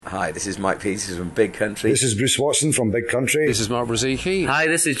Hi, this is Mike Peters from Big Country. This is Bruce Watson from Big Country. This is Mark Brzezicki. Hi,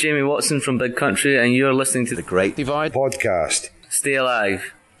 this is Jamie Watson from Big Country, and you're listening to The Great Divide Podcast. Stay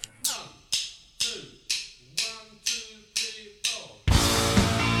Alive.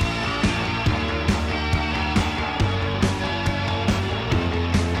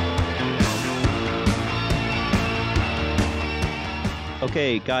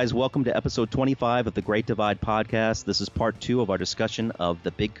 Okay, guys, welcome to episode 25 of the Great Divide Podcast. This is part 2 of our discussion of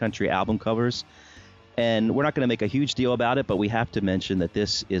the Big Country album covers. And we're not going to make a huge deal about it, but we have to mention that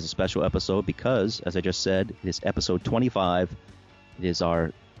this is a special episode because, as I just said, it is episode 25. It is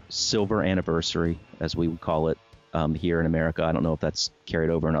our silver anniversary, as we would call it here in America. I don't know if that's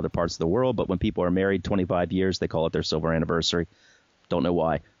carried over in other parts of the world, but when people are married 25 years, they call it their silver anniversary. Don't know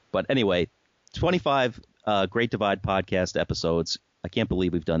why. But anyway, 25 Great Divide Podcast episodes. I can't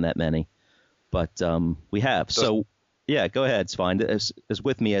believe we've done that many, but we have. So, yeah, go ahead, Svein. As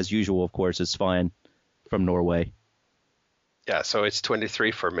with me, as usual, of course, is Svein from Norway. Yeah, so it's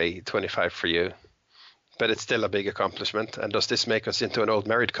 23 for me, 25 for you. But it's still a big accomplishment. And does this make us into an old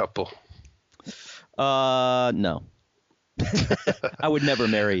married couple? No. I would never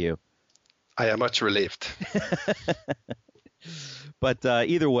marry you. I am much relieved. But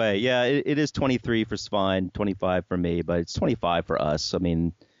either way, yeah, it is 23 for Svein, 25 for me, but it's 25 for us. I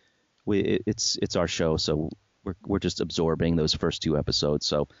mean, it's our show, so we're just absorbing those first 2 episodes.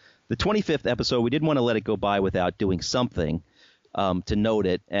 So the 25th episode, we didn't want to let it go by without doing something to note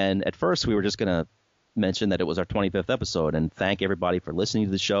it. And at first, we were just going to mention that it was our 25th episode and thank everybody for listening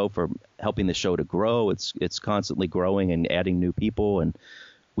to the show, for helping the show to grow. It's constantly growing and adding new people, and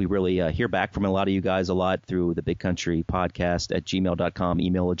we really hear back from a lot of you guys a lot through the Big Country Podcast at gmail.com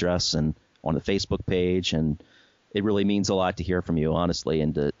email address and on the Facebook page. And it really means a lot to hear from you, honestly,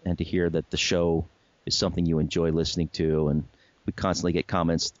 and to hear that the show is something you enjoy listening to. And we constantly get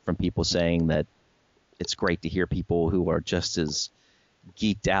comments from people saying that it's great to hear people who are just as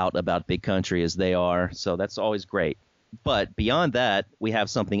geeked out about Big Country as they are. So that's always great. But beyond that, we have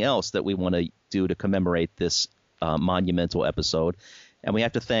something else that we want to do to commemorate this monumental episode. And we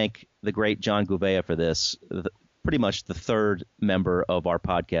have to thank the great John Gouveia for this, pretty much the third member of our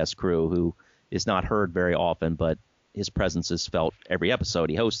podcast crew who is not heard very often, but his presence is felt every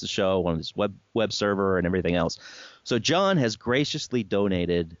episode. He hosts the show on his web server and everything else. So John has graciously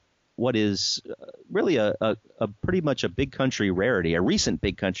donated what is really a pretty much a Big Country rarity, a recent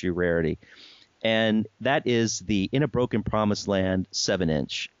Big Country rarity, and that is the In a Broken Promised Land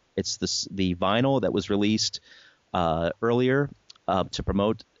 7-inch. It's the vinyl that was released earlier to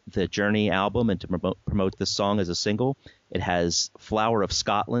promote the Journey album and to promote this song as a single. It has Flower of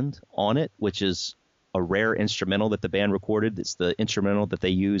Scotland on it, which is a rare instrumental that the band recorded. It's the instrumental that they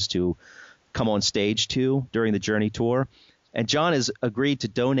used to come on stage to during the Journey tour. And John has agreed to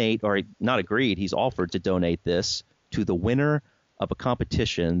donate, or not agreed, he's offered to donate this to the winner of a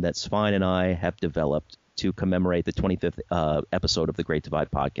competition that Svein and I have developed to commemorate the 25th episode of the Great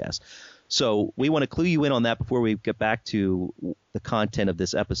Divide Podcast. So we want to clue you in on that before we get back to the content of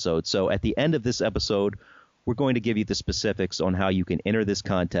this episode. So at the end of this episode, we're going to give you the specifics on how you can enter this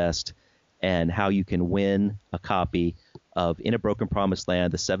contest and how you can win a copy of In a Broken Promised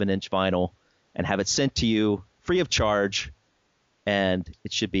Land, the 7-inch vinyl, and have it sent to you free of charge. And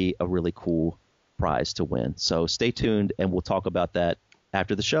it should be a really cool prize to win. So stay tuned, and we'll talk about that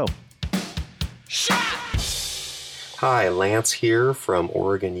after the show. Hi, Lance here from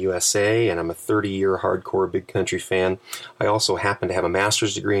Oregon, USA, and I'm a 30-year hardcore Big Country fan. I also happen to have a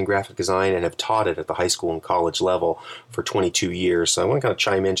master's degree in graphic design and have taught it at the high school and college level for 22 years. So I want to kind of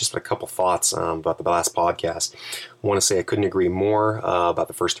chime in just with a couple thoughts about the last podcast. I want to say I couldn't agree more about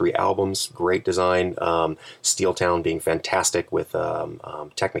the first 3 albums. Great design. Steel Town being fantastic with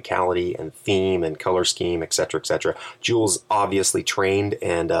technicality and theme and color scheme, etc., etc. Jules obviously trained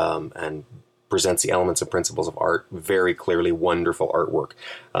and presents the elements and principles of art very clearly. Wonderful artwork.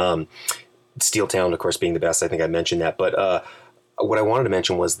 Steel Town, of course, being the best. I think I mentioned that. But what I wanted to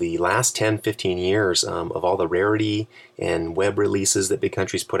mention was the last 10, 15 years of all the rarity and web releases that Big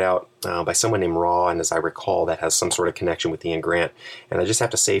Country's put out by someone named Raw, and as I recall, that has some sort of connection with Ian Grant. And I just have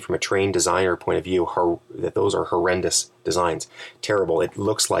to say, from a trained designer point of view, that those are horrendous designs. Terrible. It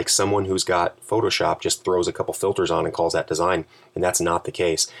looks like someone who's got Photoshop just throws a couple filters on and calls that design, and that's not the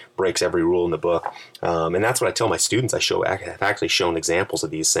case. Breaks every rule in the book. And that's what I tell my students. I've actually shown examples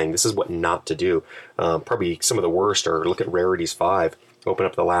of these, saying this is what not to do. Probably some of the worst are look at Rarities 5, open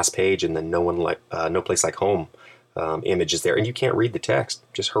up the last page, and then No Place Like Home image is there, and you can't read the text.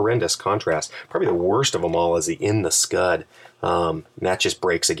 just horrendous contrast. Probably the worst of them all is the in the scud. And that just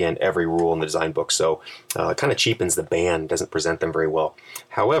breaks, again, every rule in the design book. So it kind of cheapens the band, doesn't present them very well.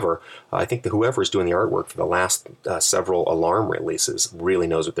 However, I think that whoever is doing the artwork for the last several Alarm releases really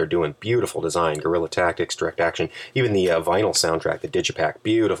knows what they're doing. Beautiful design, Guerrilla Tactics, Direct Action, even the vinyl soundtrack, the Digipack,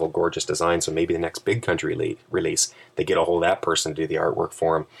 beautiful, gorgeous design. So maybe the next Big Country release, they get a hold of that person to do the artwork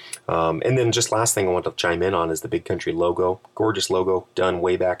for them. And then just last thing I want to chime in on is the Big Country logo. Gorgeous logo, done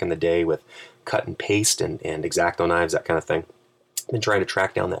way back in the day with cut and paste and X-Acto knives, that kind of thing. Been trying to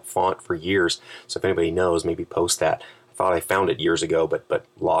track down that font for years, so if anybody knows, maybe post that. I thought I found it years ago, but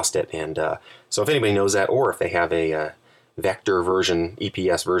lost it. And so if anybody knows that, or if they have a vector version,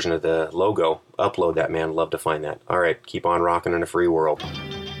 EPS version of the logo, upload that, man. Love to find that. All right, keep on rocking in a free world.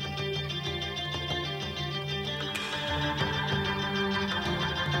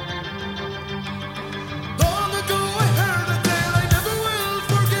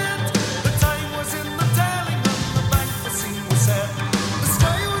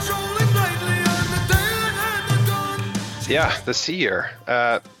 Yeah, the Seer.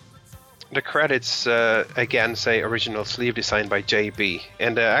 The credits, again, say original sleeve design by JB.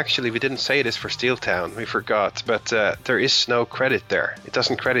 And actually, we didn't say this for Steeltown. We forgot. But there is no credit there. It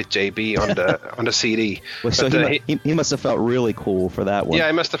doesn't credit JB on the on the CD. Well, so but, he must have felt really cool for that one. Yeah,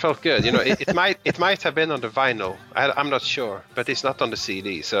 it must have felt good. You know, it might have been on the vinyl. I'm not sure. But it's not on the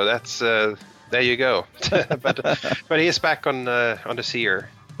CD. So that's there you go. but he is back on the Seer.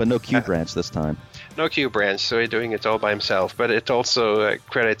 But no Q branch this time. No Q branch, so he's doing it all by himself. But it also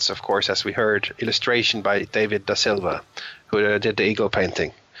credits, of course, as we heard, illustration by David Da Silva, who did the eagle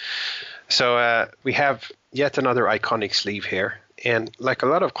painting. So we have yet another iconic sleeve here. And like a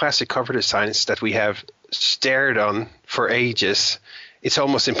lot of classic cover designs that we have stared on for ages, it's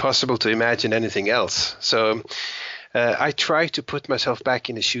almost impossible to imagine anything else. So I try to put myself back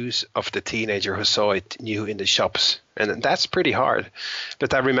in the shoes of the teenager who saw it new in the shops. And that's pretty hard.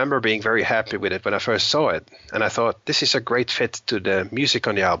 But I remember being very happy with it when I first saw it. And I thought, this is a great fit to the music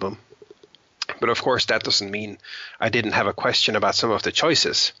on the album. But of course, that doesn't mean I didn't have a question about some of the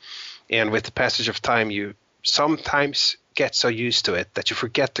choices. And with the passage of time, you sometimes get so used to it that you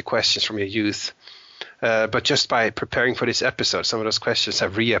forget the questions from your youth. But just by preparing for this episode, some of those questions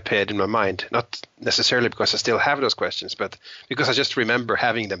have reappeared in my mind. Not necessarily because I still have those questions, but because I just remember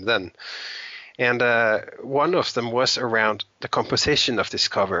having them then. And one of them was around the composition of this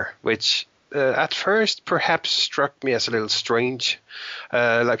cover, which at first perhaps struck me as a little strange.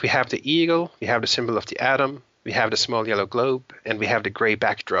 Like we have the eagle, we have the symbol of the atom, we have the small yellow globe, and we have the gray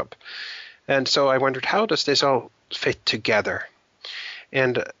backdrop. And so I wondered, how does this all fit together?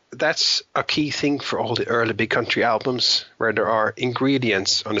 And that's a key thing for all the early Big Country albums, where there are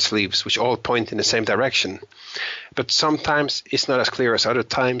ingredients on the sleeves which all point in the same direction. But sometimes it's not as clear as other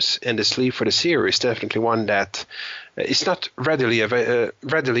times, and the sleeve for the Seer is definitely one that is not readily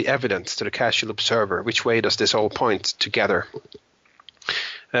evident to the casual observer. Which way does this all point together?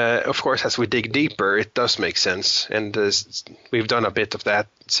 Of course, as we dig deeper, it does make sense, and we've done a bit of that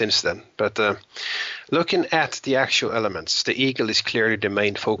since then. But looking at the actual elements, the eagle is clearly the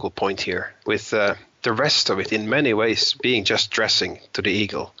main focal point here, with the rest of it in many ways being just dressing to the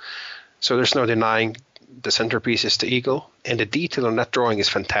eagle. So there's no denying the centerpiece is the eagle, and the detail on that drawing is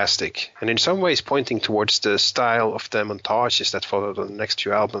fantastic, and in some ways pointing towards the style of the montages that followed on the next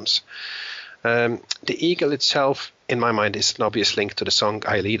few albums. The eagle itself, in my mind, is an obvious link to the song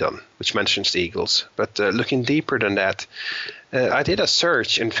I Lead On, which mentions the eagles. But looking deeper than that, I did a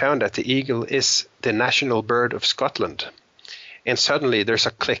search and found that the eagle is the national bird of Scotland. And suddenly there's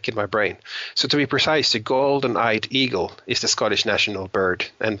a click in my brain. So to be precise, the golden-eyed eagle is the Scottish national bird.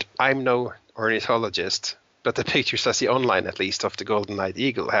 And I'm no ornithologist, but the pictures I see online, at least, of the golden-eyed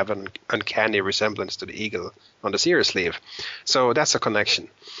eagle have an uncanny resemblance to the eagle on the Seer sleeve. So that's a connection.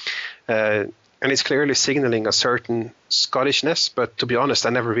 And it's clearly signaling a certain Scottishness, but to be honest, I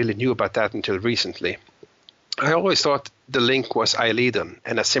never really knew about that until recently. I always thought the link was I Lead On,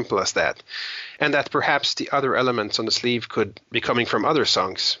 and as simple as that. And that perhaps the other elements on the sleeve could be coming from other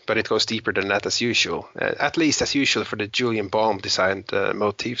songs, but it goes deeper than that as usual. At least as usual for the Julian Baum designed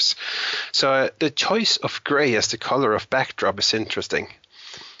motifs. So the choice of grey as the color of backdrop is interesting.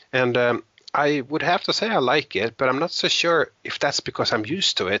 And I would have to say I like it, but I'm not so sure if that's because I'm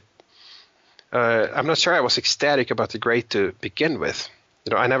used to it. I'm not sure I was ecstatic about the grey to begin with.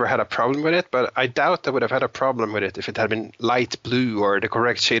 You know, I never had a problem with it, but I doubt I would have had a problem with it if it had been light blue or the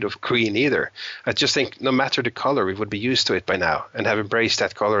correct shade of green either. I just think no matter the color, we would be used to it by now and have embraced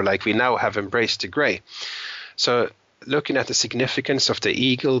that color like we now have embraced the grey. So looking at the significance of the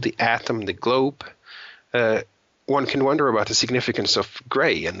eagle, the atom, the globe, one can wonder about the significance of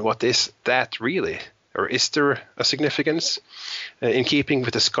grey and what is that really? Or is there a significance? In keeping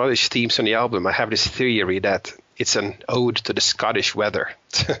with the Scottish themes on the album, I have this theory that it's an ode to the Scottish weather.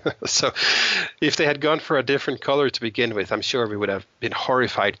 So if they had gone for a different color to begin with, I'm sure we would have been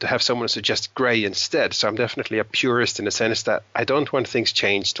horrified to have someone suggest grey instead. So I'm definitely a purist in the sense that I don't want things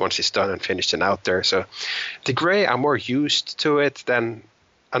changed once it's done and finished and out there. So the grey, I'm more used to it than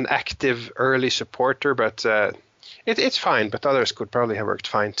an active early supporter, but it's fine, but others could probably have worked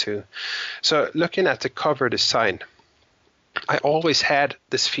fine too. So looking at the cover design, I always had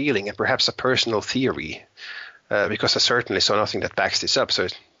this feeling, and perhaps a personal theory, because I certainly saw nothing that backs this up. So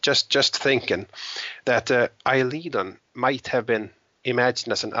just thinking that Eilidon might have been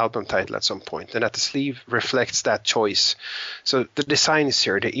imagined as an album title at some point, and that the sleeve reflects that choice. So the designs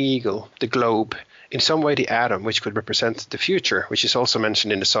here, the eagle, the globe, in some way the atom, which could represent the future, which is also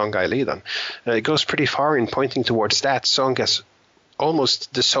mentioned in the song Eilidon, it goes pretty far in pointing towards that song as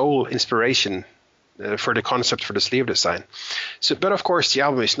almost the sole inspiration for the concept for the sleeve design. So, but of course, the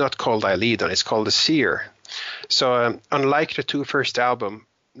album is not called Eilidon, it's called the Seer. So unlike the two first album,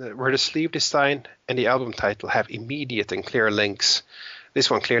 where the sleeve design and the album title have immediate and clear links, this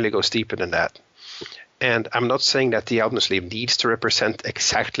one clearly goes deeper than that. And I'm not saying that the album sleeve needs to represent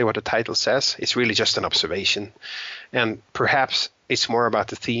exactly what the title says. It's really just an observation. And perhaps it's more about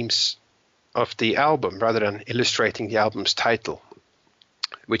the themes of the album rather than illustrating the album's title,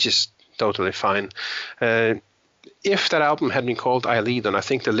 which is totally fine. If that album had been called Eilidon, I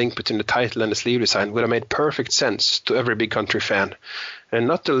think the link between the title and the sleeve design would have made perfect sense to every Big Country fan. And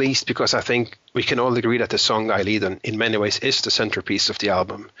not the least because I think we can all agree that the song Eilidon in many ways is the centerpiece of the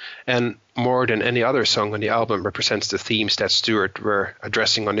album. And more than any other song on the album represents the themes that Stewart were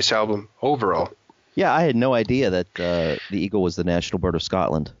addressing on this album overall. Yeah, I had no idea that the eagle was the national bird of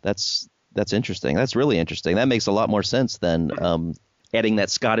Scotland. That's interesting. That's really interesting. That makes a lot more sense than adding that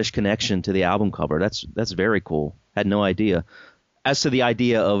Scottish connection to the album cover. That's very cool. Had no idea. As to the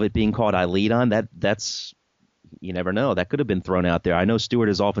idea of it being called Eilidon, that's you never know. That could have been thrown out there. I know Stewart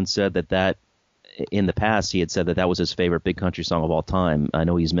has often said that in the past he had said that was his favorite Big Country song of all time. I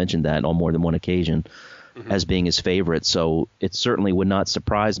know he's mentioned that on more than one occasion as being his favorite. So it certainly would not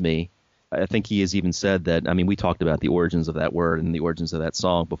surprise me. I think he has even said that. I mean, we talked about the origins of that word and the origins of that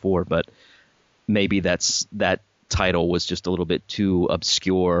song before, but maybe that title was just a little bit too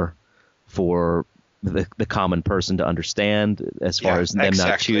obscure for the common person to understand as far as them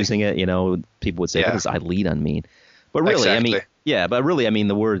not choosing it. You know, people would say, what does Eilidon mean? But really, I mean,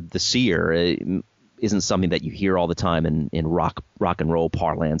 the word the Seer isn't something that you hear all the time in rock and roll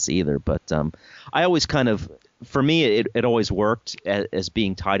parlance either. But I always for me, it always worked as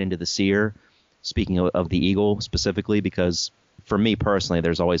being tied into the Seer, speaking of the eagle specifically, because for me personally,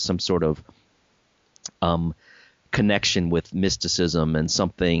 there's always some sort of connection with mysticism and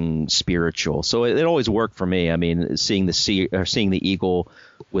something spiritual. So it always worked for me. I mean, seeing the Seer or seeing the eagle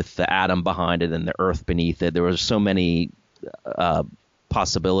with the atom behind it and the earth beneath it, there were so many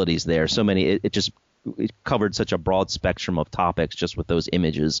possibilities there. So many. It covered such a broad spectrum of topics just with those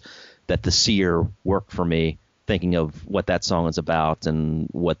images that the Seer worked for me, thinking of what that song is about and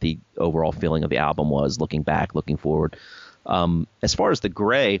what the overall feeling of the album was, looking back, looking forward. As far as the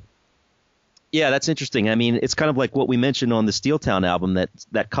gray, yeah, that's interesting. I mean, it's kind of like what we mentioned on the Steeltown album,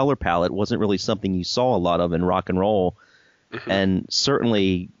 that color palette wasn't really something you saw a lot of in rock and roll. Mm-hmm. And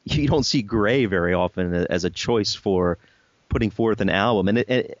certainly you don't see gray very often as a choice for putting forth an album.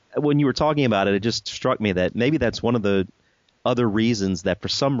 And when you were talking about it, it just struck me that maybe that's one of the other reasons that for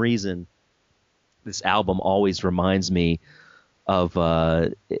some reason this album always reminds me of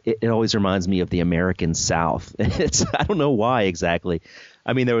it always reminds me of the American South. I don't know why exactly.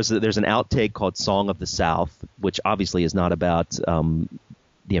 I mean, there's an outtake called "Song of the South," which obviously is not about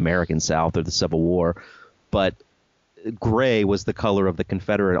the American South or the Civil War, but gray was the color of the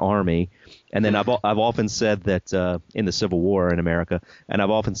Confederate Army. And then I've often said that in the Civil War in America, and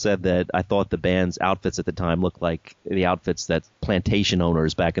I've often said that I thought the band's outfits at the time looked like the outfits that plantation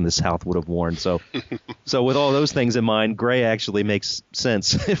owners back in the South would have worn. So with all those things in mind, gray actually makes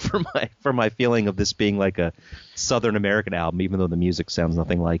sense for my feeling of this being like a Southern American album, even though the music sounds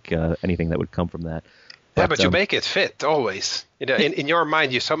nothing like anything that would come from that. But you make it fit always. You know, in your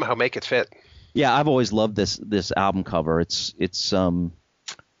mind, you somehow make it fit. Yeah, I've always loved this album cover. It's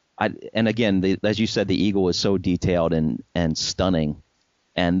and again, as you said, the eagle is so detailed and stunning.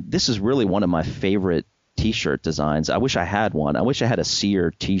 And this is really one of my favorite T-shirt designs. I wish I had one. I wish I had a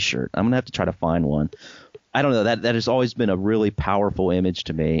Seer T-shirt. I'm gonna have to try to find one. I don't know, that has always been a really powerful image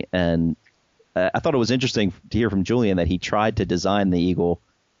to me. And I thought it was interesting to hear from Julian that he tried to design the eagle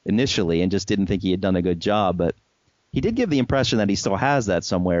initially and just didn't think he had done a good job. But he did give the impression that he still has that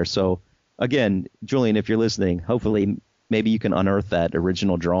somewhere. So again, Julian, if you're listening, hopefully maybe you can unearth that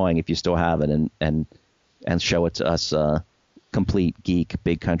original drawing if you still have it and show it to us complete geek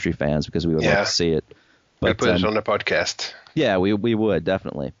big country fans, because we would love to see it. We'll put it on the podcast. Yeah, we would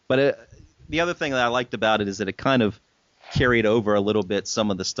definitely. But the other thing that I liked about it is that it kind of carried over a little bit some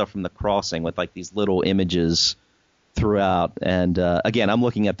of the stuff from The Crossing with like these little images throughout. And again, I'm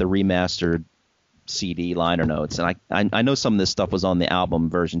looking at the remastered CD liner notes, and I know some of this stuff was on the album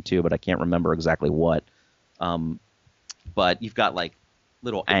version too, but I can't remember exactly what. But you've got like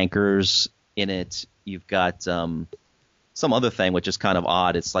little anchors in it. You've got some other thing which is kind of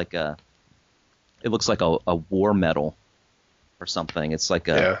odd. It's like it looks like a war medal or something. It's like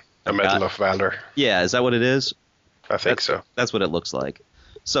a Medal of Valor. Yeah, is that what it is? I think so. That's what it looks like.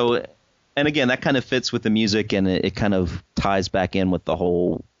 So, and again, that kind of fits with the music, and it kind of ties back in with the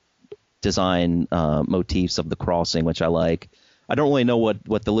whole design motifs of The Crossing, which I like. I don't really know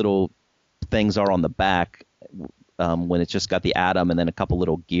what the little things are on the back when it's just got the atom and then a couple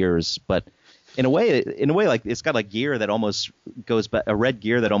little gears, but in a way, like it's got a gear that almost goes back, a red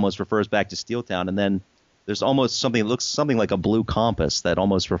gear that almost refers back to Steeltown, and then there's almost something that looks something like a blue compass that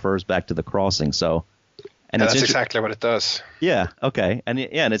almost refers back to The Crossing. So, and that's exactly what it does. Yeah. Okay. And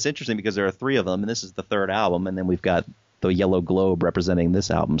it's interesting because there are 3 of them, and this is the 3rd album, and then we've got the yellow globe representing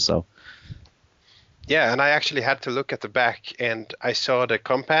this album. So. Yeah, and I actually had to look at the back, and I saw the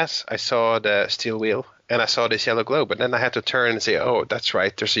compass, I saw the steel wheel, and I saw this yellow globe. And then I had to turn and say, oh, that's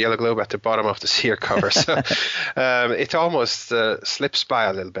right, there's a yellow globe at the bottom of the Seer cover. So it almost slips by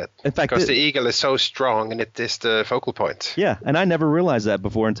a little bit. In fact, because the eagle is so strong, and it is the focal point. Yeah, and I never realized that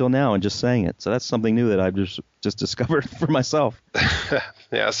before until now, and just saying it. So that's something new that I've just discovered for myself.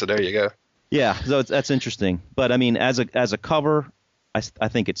 Yeah, so there you go. Yeah, so that's interesting. But I mean, as a cover, I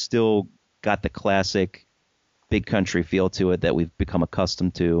think it's still got the classic big country feel to it that we've become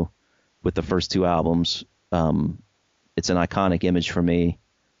accustomed to with the first 2 albums. It's an iconic image for me.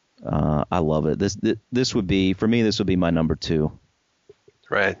 I love it. This would be, for me, this would be my number 2.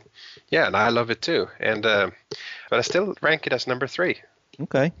 Right. Yeah, and I love it too. And but I still rank it as number 3.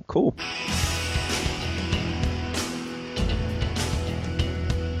 Okay, cool.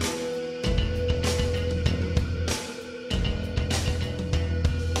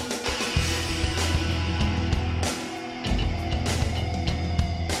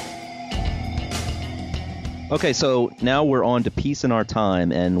 Okay, so now we're on to Peace in Our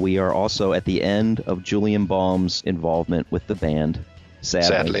Time, and we are also at the end of Julian Baum's involvement with the band.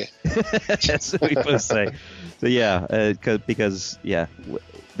 Sadly. That's what we both say. So yeah, because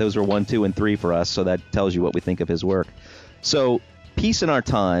those were 1, 2, and 3 for us, so that tells you what we think of his work. So Peace in Our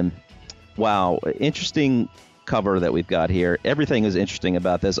Time, wow, interesting cover that we've got here. Everything is interesting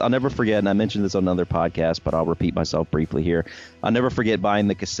about this. I'll never forget, and I mentioned this on another podcast, but I'll repeat myself briefly here. I'll never forget buying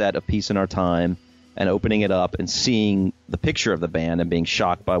the cassette of Peace in Our Time and opening it up and seeing the picture of the band and being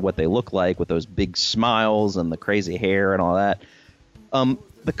shocked by what they look like with those big smiles and the crazy hair and all that.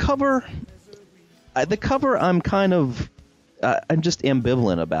 The cover, I'm kind of, I'm just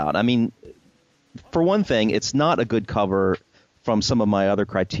ambivalent about. I mean, for one thing, it's not a good cover from some of my other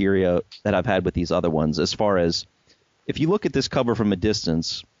criteria that I've had with these other ones, as far as if you look at this cover from a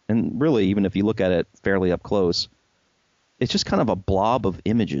distance, and really even if you look at it fairly up close, it's just kind of a blob of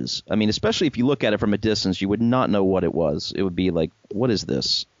images. I mean, especially if you look at it from a distance, you would not know what it was. It would be like, what is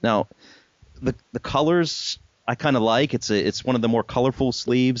this? Now, the colors I kind of like. It's one of the more colorful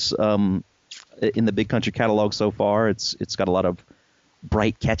sleeves in the Big Country catalog so far. It's got a lot of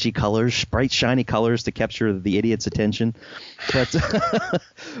bright, catchy colors, bright, shiny colors to capture the idiot's attention.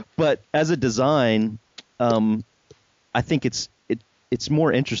 But as a design, I think it's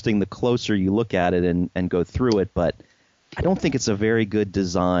more interesting the closer you look at it and go through it. But I don't think it's a very good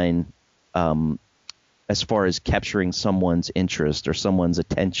design as far as capturing someone's interest or someone's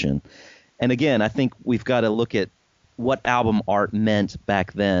attention. And again, I think we've got to look at what album art meant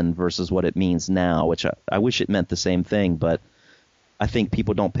back then versus what it means now, which I wish it meant the same thing, but I think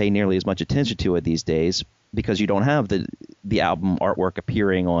people don't pay nearly as much attention to it these days because you don't have the album artwork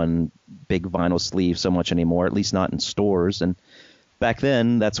appearing on big vinyl sleeves so much anymore, at least not in stores. And back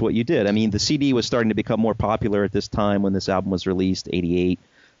then, that's what you did. I mean, the CD was starting to become more popular at this time when this album was released, 88.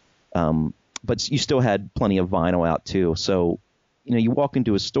 But you still had plenty of vinyl out, too. So, you walk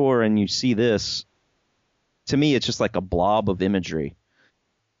into a store and you see this. To me, it's just like a blob of imagery.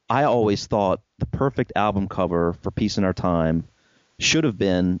 I always thought the perfect album cover for Peace in Our Time should have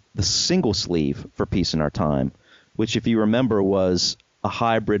been the single sleeve for Peace in Our Time, which, if you remember, was a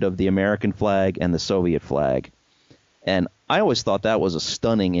hybrid of the American flag and the Soviet flag. And I always thought that was a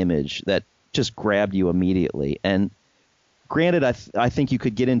stunning image that just grabbed you immediately. And Granted, I think you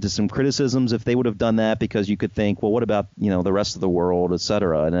could get into some criticisms if they would have done that, because you could think, well, what about, the rest of the world, et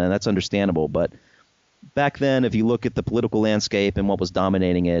cetera, and that's understandable. But back then, if you look at the political landscape and what was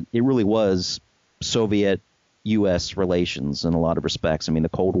dominating it, it really was Soviet-U.S. relations in a lot of respects. I mean, the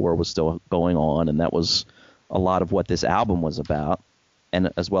Cold War was still going on, and that was a lot of what this album was about,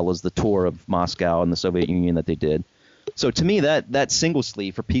 and as well as the tour of Moscow and the Soviet Union that they did. So to me, that single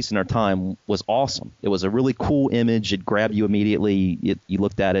sleeve for Peace in Our Time was awesome. It was a really cool image. It grabbed you immediately. You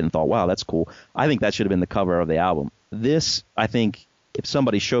looked at it and thought, wow, that's cool. I think that should have been the cover of the album. This, I think, if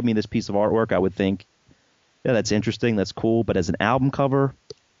somebody showed me this piece of artwork, I would think, yeah, that's interesting, that's cool. But as an album cover,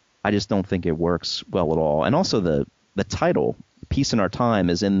 I just don't think it works well at all. And also the title, Peace in Our Time,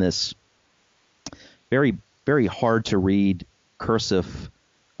 is in this very, very hard to read cursive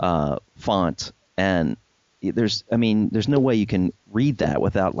font, and there's no way you can read that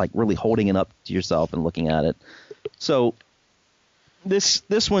without like really holding it up to yourself and looking at it. So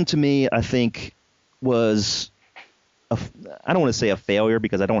this one to me, I think, was I don't want to say a failure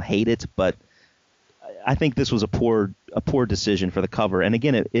because I don't hate it, but I think this was a poor decision for the cover. And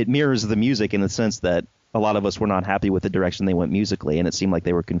again, it mirrors the music in the sense that a lot of us were not happy with the direction they went musically, and it seemed like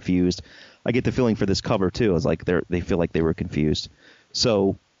they were confused. I get the feeling for this cover too. It's like they feel like they were confused.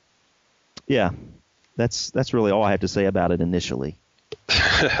 So yeah. That's really all I have to say about it initially.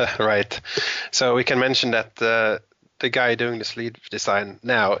 Right. So we can mention that the guy doing the sleeve design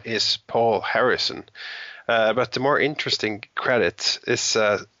now is Paul Harrison. But the more interesting credit is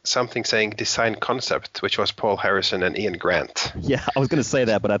something saying design concept, which was Paul Harrison and Ian Grant. Yeah, I was going to say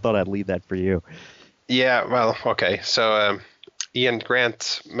that, but I thought I'd leave that for you. Yeah, well, okay. So Ian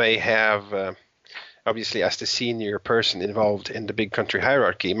Grant may have... obviously, as the senior person involved in the big country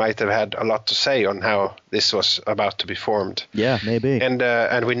hierarchy, might have had a lot to say on how this was about to be formed. Yeah, maybe.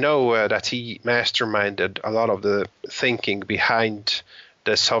 And we know that he masterminded a lot of the thinking behind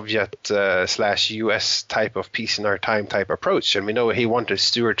the Soviet/US type of Peace in Our Time type approach. And we know he wanted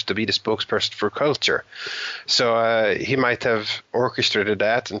Stewart to be the spokesperson for culture. So he might have orchestrated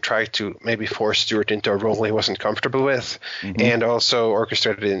that and tried to maybe force Stewart into a role he wasn't comfortable with, and also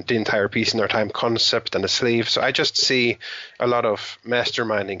orchestrated the entire Peace in Our Time concept and the sleeve. So I just see a lot of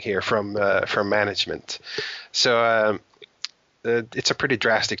masterminding here from management. So it's a pretty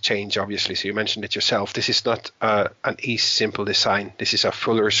drastic change, obviously. So you mentioned it yourself. This is not an easy, simple design. This is a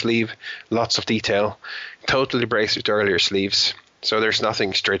fuller sleeve, lots of detail, totally breaks with earlier sleeves. So there's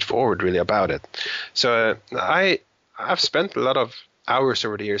nothing straightforward really about it. So I've spent a lot of hours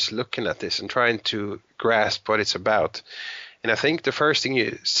over the years looking at this and trying to grasp what it's about. And I think the first thing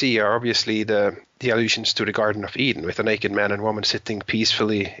you see are obviously the allusions to the Garden of Eden, with a naked man and woman sitting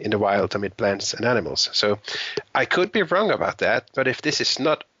peacefully in the wild amid plants and animals. So I could be wrong about that, but if this is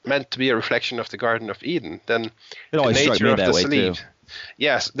not meant to be a reflection of the Garden of Eden, then it always struck me that way too.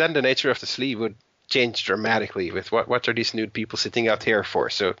 Yes, then the nature of the sleeve would change dramatically with what are these nude people sitting out here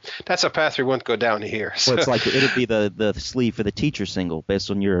for. So that's a path we won't go down here. So. Well, it's like it'd be the sleeve for the teacher single based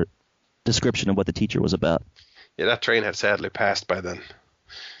on your description of what the teacher was about. Yeah, that train had sadly passed by then.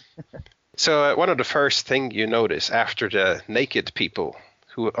 So one of the first thing you notice after the naked people,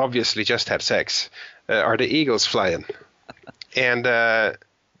 who obviously just had sex, are the eagles flying. And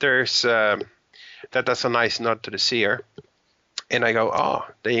that's a nice nod to the Seer. And I go, oh,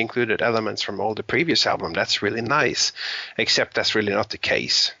 they included elements from all the previous album. That's really nice. Except that's really not the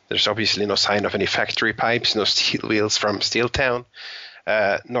case. There's obviously no sign of any factory pipes, no steel wheels from Steeltown,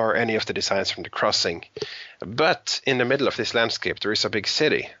 nor any of the designs from The Crossing. But in the middle of this landscape, there is a big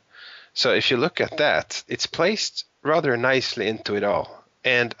city. So if you look at that, it's placed rather nicely into it all.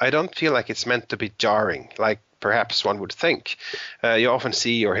 And I don't feel like it's meant to be jarring, like perhaps one would think. You often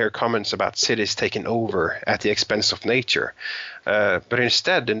see or hear comments about cities taking over at the expense of nature. But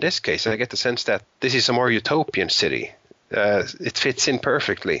instead, in this case, I get the sense that this is a more utopian city. It fits in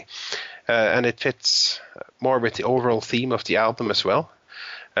perfectly. And it fits more with the overall theme of the album as well.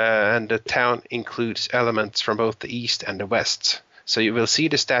 And the town includes elements from both the east and the west. So you will see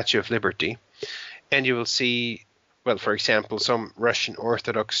the Statue of Liberty, and you will see, well, for example, some Russian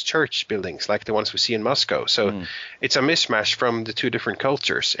Orthodox church buildings like the ones we see in Moscow. So it's a mismatch from the two different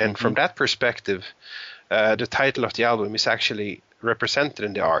cultures. And from that perspective, the title of the album is actually represented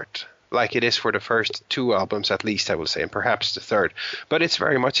in the art, like it is for the first two albums, at least, I will say, and perhaps the third. But it's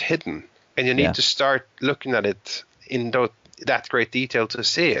very much hidden, and you need to start looking at it in that great detail to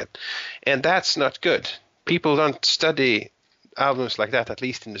see it. And that's not good. People don't study albums like that, at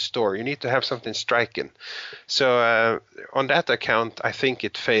least in the store. You need to have something striking. So on that account, I think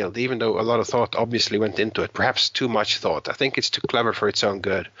it failed, even though a lot of thought obviously went into it, perhaps too much thought. I think it's too clever for its own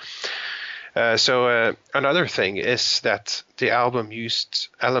good. Another thing is that the album used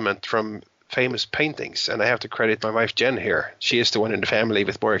element from famous paintings, and I have to credit my wife Jen here. She is the one in the family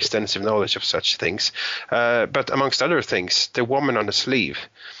with more extensive knowledge of such things. But amongst other things, the woman on the sleeve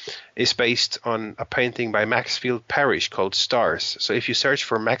is based on a painting by Maxfield Parrish called Stars. So if you search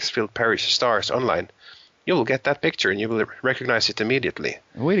for Maxfield Parrish Stars online, you will get that picture and you will recognize it immediately.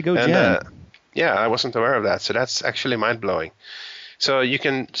 Way to go, Jen. Yeah, I wasn't aware of that, so that's actually mind-blowing. So you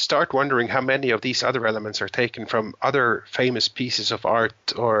can start wondering how many of these other elements are taken from other famous pieces of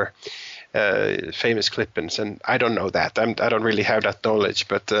art or famous clippings, and I don't know that. I don't really have that knowledge,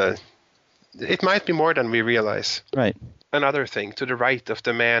 but it might be more than we realize. Right. Another thing, to the right of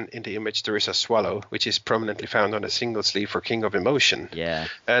the man in the image, there is a swallow, which is prominently found on a single sleeve for King of Emotion. Yeah.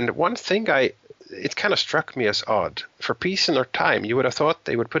 And one thing it kind of struck me as odd. For Peace in Our Time, you would have thought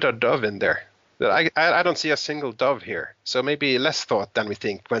they would put a dove in there. I don't see a single dove here. So maybe less thought than we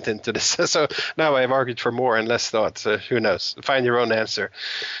think went into this. So now I've argued for more and less thought. So who knows? Find your own answer.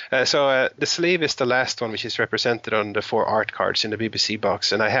 The sleeve is the last one, which is represented on the 4 art cards in the BBC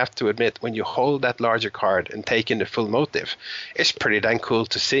box. And I have to admit, when you hold that larger card and take in the full motif, it's pretty dang cool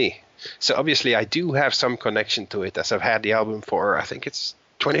to see. So obviously I do have some connection to it, as I've had the album for, I think it's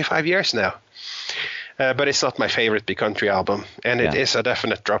 25 years now. But it's not my favorite big country album, and it is a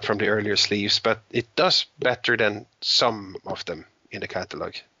definite drop from the earlier sleeves, but it does better than some of them in the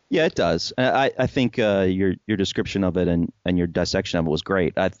catalog. Yeah, it does. I think your description of it and your dissection of it was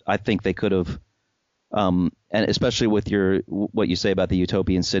great. I think they could have, and especially with what you say about the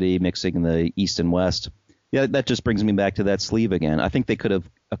utopian city mixing the East and West. Yeah, that just brings me back to that sleeve again. I think they could have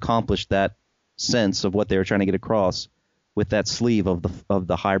accomplished that sense of what they were trying to get across with that sleeve of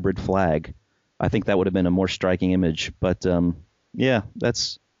the hybrid flag. I think that would have been a more striking image. But yeah,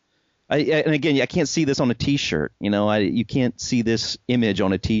 and again, I can't see this on a T-shirt. You can't see this image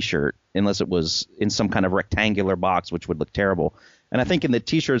on a T-shirt unless it was in some kind of rectangular box, which would look terrible. And I think in the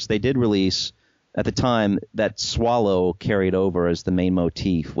T-shirts they did release at the time, that swallow carried over as the main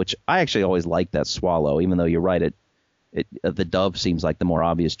motif, which I actually always liked that swallow, even though you're right, the dove seems like the more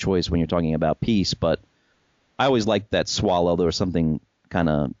obvious choice when you're talking about peace. But I always liked that swallow. There was something kind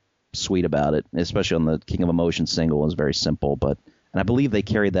of sweet about it, especially on the King of Emotion single. It was very simple, and I believe they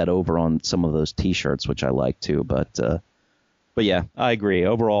carried that over on some of those T-shirts, which I like too. But yeah, I agree.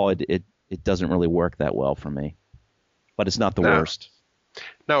 Overall, it doesn't really work that well for me, but it's not the worst.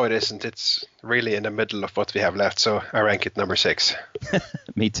 No, it isn't. It's really in the middle of what we have left, so I rank it number 6.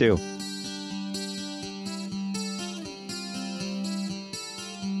 Me too.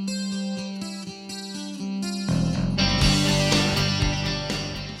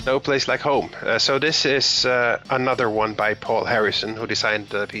 No Place Like Home. So this is another one by Paul Harrison, who designed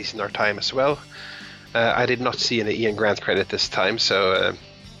the piece in our time as well. I did not see any Ian Grant credit this time, so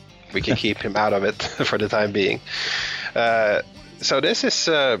we can keep him out of it for the time being. So this is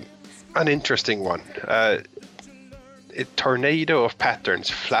an interesting one. A tornado of patterns,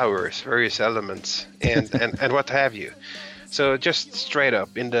 flowers, various elements, and what have you. So just straight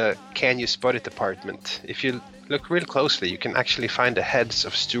up in the Can You Spot It department, if you look real closely, you can actually find the heads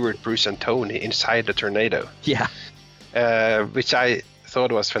of Stuart, Bruce, and Tony inside the tornado. Yeah. Which I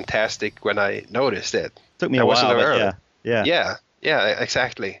thought was fantastic when I noticed it. Took me a while, but yeah,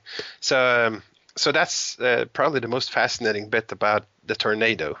 exactly. So that's probably the most fascinating bit about the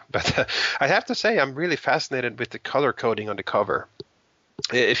tornado. But I have to say, I'm really fascinated with the color coding on the cover.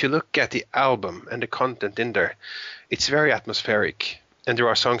 If you look at the album and the content in there, it's very atmospheric. And there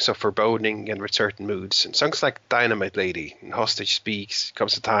are songs of foreboding and with certain moods. And songs like Dynamite Lady, and Hostage Speaks,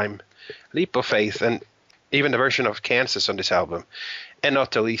 Comes a Time, Leap of Faith, and even the version of Kansas on this album. And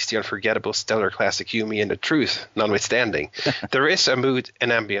not the least the unforgettable stellar classic You, Me, and the Truth, notwithstanding. There is a mood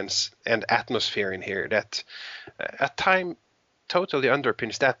and ambience and atmosphere in here that at time totally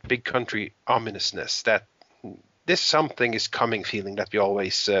underpins that big country ominousness, that this something is coming feeling that we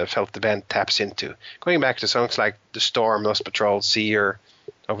always felt the band taps into. Going back to songs like The Storm, Lost Patrol, Seer,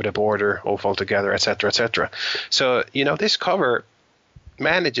 Over the Border, All Fall Together, etc., etc. So, this cover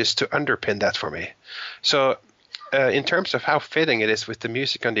manages to underpin that for me. So, in terms of how fitting it is with the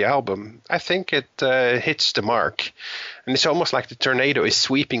music on the album, I think it hits the mark. And it's almost like the tornado is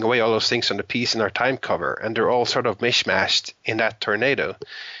sweeping away all those things on the Peace in Our Time cover, and they're all sort of mishmashed in that tornado.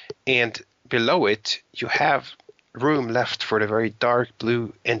 And below it, you have room left for the very dark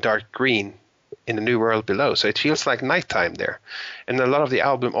blue and dark green in the new world below. So it feels like nighttime there. And a lot of the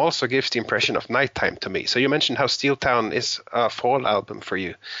album also gives the impression of nighttime to me. So you mentioned how Steel Town is a fall album for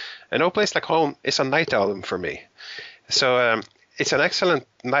you. And No Place Like Home is a night album for me. So it's an excellent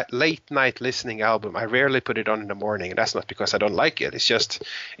late night listening album. I rarely put it on in the morning, and that's not because I don't like it. It's just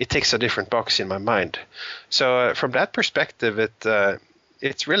it ticks a different box in my mind. So from that perspective,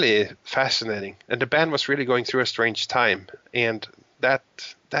 it's really fascinating. And the band was really going through a strange time, and that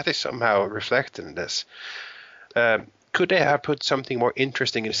is somehow reflected in this. Could they have put something more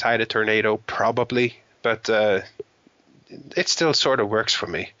interesting inside a tornado? Probably, but it still sort of works for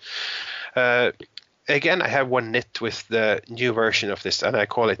me. Again, I have one nit with the new version of this, and I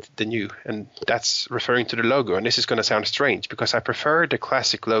call it the new, and that's referring to the logo. And this is going to sound strange because I prefer the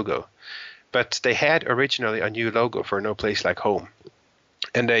classic logo, but they had originally a new logo for No Place Like Home,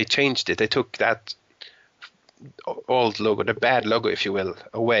 and they changed it. They took that old logo, the bad logo, if you will,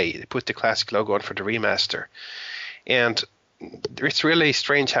 away. They put the classic logo on for the remaster, and it's really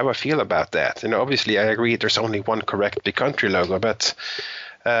strange how I feel about that. Obviously, I agree there's only one correct Big Country logo, but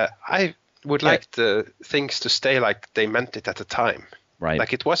I would like the things to stay like they meant it at the time. Right.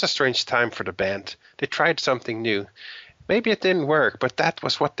 Like it was a strange time for the band. They tried something new. Maybe it didn't work, but that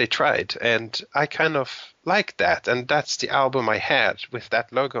was what they tried. And I kind of like that. And that's the album I had with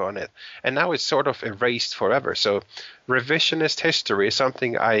that logo on it. And now it's sort of erased forever. So revisionist history is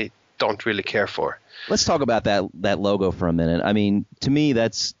something I don't really care for. Let's talk about that logo for a minute. I mean, to me,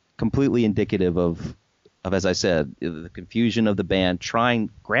 that's completely indicative of, as I said, the confusion of the band,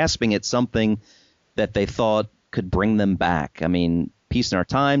 grasping at something that they thought could bring them back. I mean, Peace in Our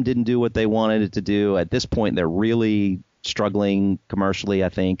Time didn't do what they wanted it to do. At this point, they're really struggling commercially, I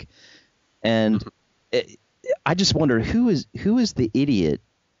think. And I just wonder who is the idiot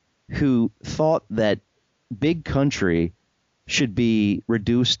who thought that Big Country should be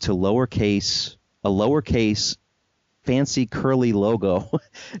reduced to a lowercase fancy curly logo.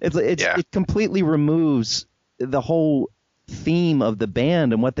 It completely removes the whole theme of the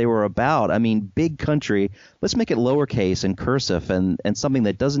band and what they were about. I mean, Big Country, let's make it lowercase and cursive and something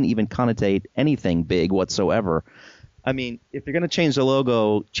that doesn't even connotate anything big whatsoever. I mean, if you're going to change the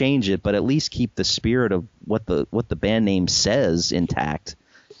logo, change it, but at least keep the spirit of what the band name says intact.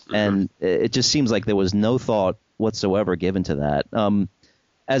 Mm-hmm. And it just seems like there was no thought whatsoever given to that.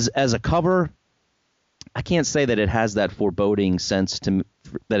 As a cover, I can't say that it has that foreboding sense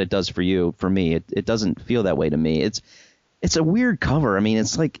that it does for you. For me, it doesn't feel that way to me. It's a weird cover. I mean,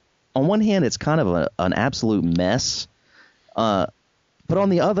 it's like on one hand, it's kind of an absolute mess, but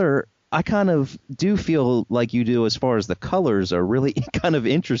on the other, I kind of do feel like you do as far as the colors are really kind of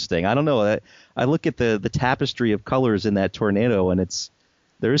interesting. I don't know. I look at the tapestry of colors in that tornado, and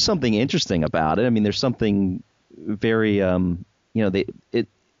there is something interesting about it. I mean, there's something very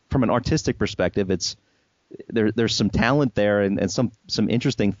from an artistic perspective, there's some talent there and some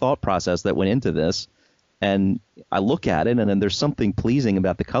interesting thought process that went into this. And I look at it, and then there's something pleasing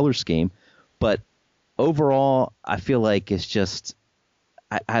about the color scheme. But overall, I feel like it's just,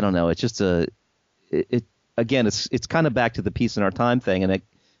 I don't know. It's just again, it's kind of back to the Peace in Our Time thing, and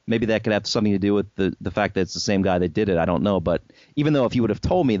maybe that could have something to do with the fact that it's the same guy that did it. I don't know. But even though if you would have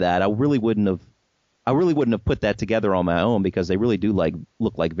told me that, I really wouldn't have put that together on my own, because they really do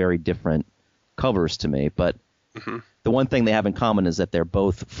look like very different covers to me. But the one thing they have in common is that they're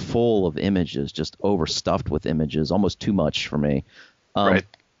both full of images, just overstuffed with images, almost too much for me. Right.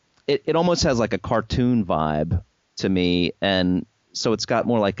 It almost has like a cartoon vibe to me, and so it's got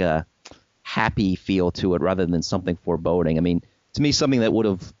more like a happy feel to it rather than something foreboding. I mean, to me, something that would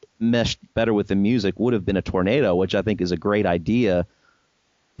have meshed better with the music would have been a tornado, which I think is a great idea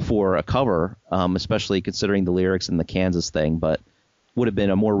for a cover, especially considering the lyrics and the Kansas thing, but would have been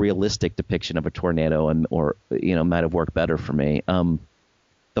a more realistic depiction of a tornado or might have worked better for me.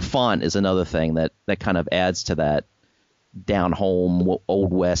 The font is another thing that kind of adds to that down home,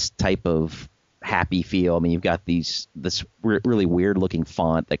 Old West type of happy feel. I mean, you've got this really weird looking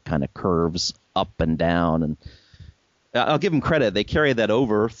font that kind of curves up and down, and I'll give them credit. They carry that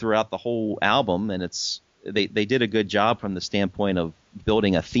over throughout the whole album, and they did a good job from the standpoint of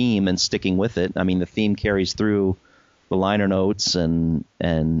building a theme and sticking with it. I mean, the theme carries through the liner notes and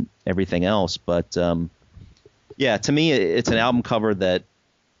everything else. But to me, it's an album cover that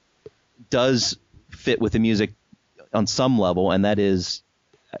does fit with the music on some level, and that is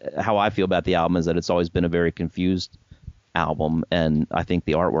how I feel about the album, is that it's always been a very confused album, and I think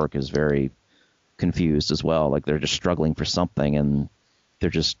the artwork is very confused as well. Like they're just struggling for something, and they're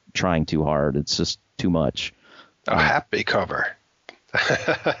just trying too hard. It's just too much. A happy cover.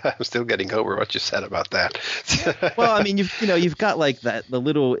 I'm still getting over what you said about that. Well, I mean, you've got like that, the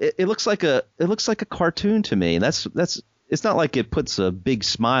little, it looks like a cartoon to me. That's it's not like it puts a big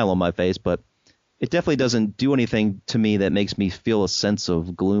smile on my face, but it definitely doesn't do anything to me that makes me feel a sense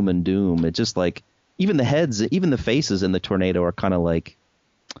of gloom and doom. It's just like even the heads, even the faces in the tornado are kind of like,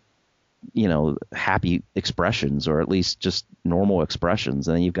 happy expressions, or at least just normal expressions.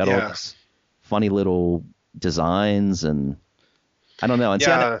 And then you've got all these funny little designs, and I don't know. And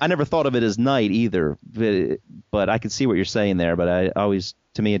see, I never thought of it as night either, but I could see what you're saying there. But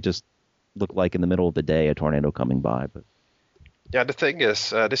to me, it just looked like in the middle of the day, a tornado coming by. But yeah, the thing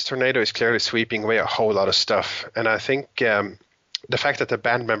is, this tornado is clearly sweeping away a whole lot of stuff. And I think the fact that the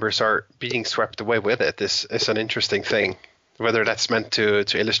band members are being swept away with it is an interesting thing. Whether that's meant to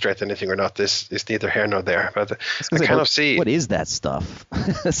illustrate anything or not is neither here nor there. But I kind of see... What is that stuff?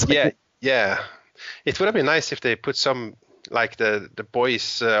 Yeah. It would have been nice if they put some, like the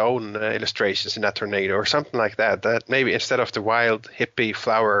boys' own illustrations in that tornado or something like that. That maybe instead of the wild, hippie,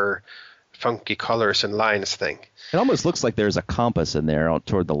 flower, funky colors and lines thing. It almost looks like there's a compass in there out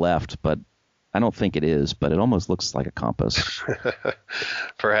toward the left, but I don't think it is. But it almost looks like a compass.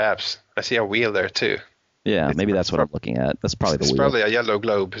 Perhaps. I see a wheel there, too. Yeah, maybe that's what I'm looking at. That's probably the wheel. It's probably a yellow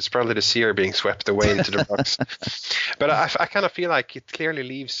globe. It's probably the Seer being swept away into the rocks. But I kind of feel like it clearly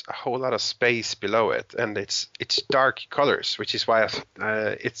leaves a whole lot of space below it, and it's dark colors, which is why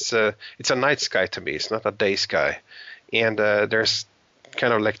it's a night sky to me. It's not a day sky, and there's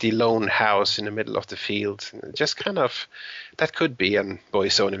kind of like the lone house in the middle of the field. Just kind of that could be a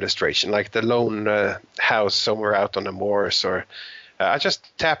boy's own illustration, like the lone house somewhere out on the moors, or. I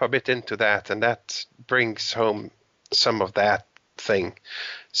just tap a bit into that, and that brings home some of that thing.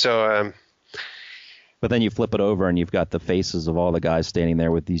 So, but then you flip it over, and you've got the faces of all the guys standing there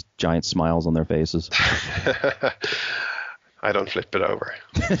with these giant smiles on their faces. I don't flip it over.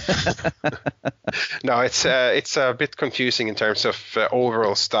 No, it's a bit confusing in terms of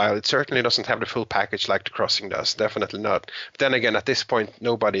overall style. It certainly doesn't have the full package like the Crossing does. Definitely not. But then again, at this point,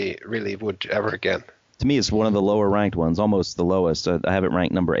 nobody really would ever again. To me, it's one of the lower ranked ones, almost the lowest. I have it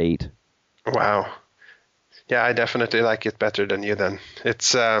ranked number 8. Wow. Yeah, I definitely like it better than you then.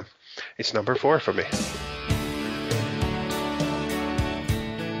 It's number 4 for me.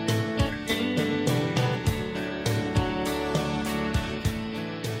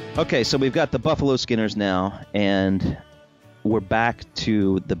 Okay, so we've got the Buffalo Skinners now, and we're back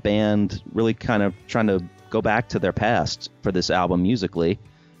to the band really kind of trying to go back to their past for this album musically.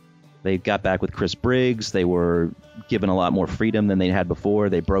 They got back with Chris Briggs. They were given a lot more freedom than they had before.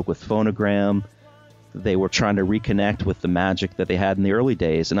 They broke with Phonogram. They were trying to reconnect with the magic that they had in the early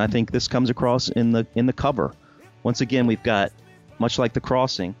days, and I think this comes across in the cover. Once again, we've got, much like The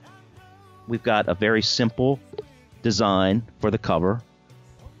Crossing, we've got a very simple design for the cover,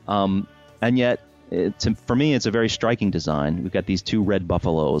 and yet, for me, it's a very striking design. We've got these 2 red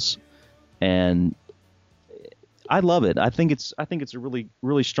buffaloes, and I love it. I think it's a really,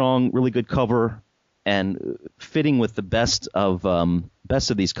 really strong, really good cover, and fitting with the best of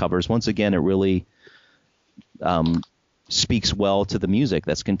these covers. Once again, it really speaks well to the music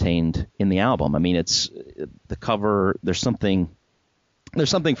that's contained in the album. I mean, it's the cover. There's something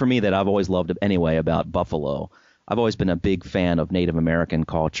for me that I've always loved anyway about Buffalo. I've always been a big fan of Native American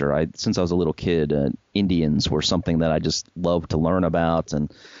culture. Since I was a little kid, Indians were something that I just loved to learn about,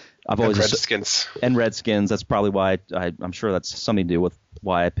 and I've always Redskins. And Redskins. That's probably why I'm sure that's something to do with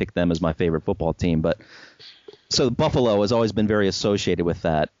why I picked them as my favorite football team. But so Buffalo has always been very associated with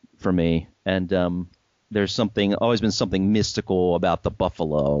that for me, and there's always been something mystical about the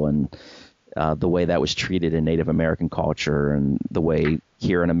buffalo and the way that was treated in Native American culture, and the way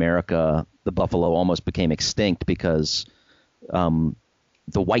here in America the buffalo almost became extinct because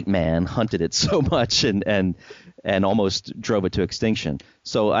the white man hunted it so much and almost drove it to extinction.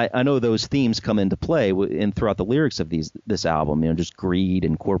 So I know those themes come into play throughout the lyrics of this album. Just greed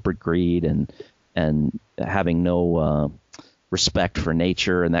and corporate greed and having no respect for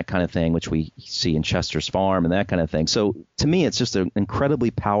nature and that kind of thing, which we see in Chester's Farm and that kind of thing. So to me, it's just an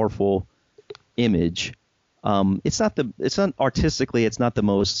incredibly powerful image. It's not artistically, it's not the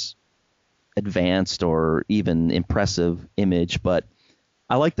most advanced or even impressive image, but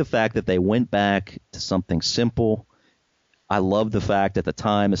I like the fact that they went back to something simple. I love the fact at the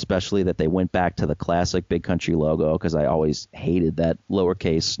time, especially, that they went back to the classic Big Country logo, because I always hated that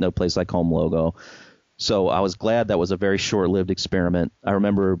lowercase No Place Like Home logo. So I was glad that was a very short-lived experiment. I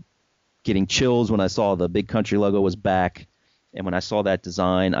remember getting chills when I saw the Big Country logo was back, and when I saw that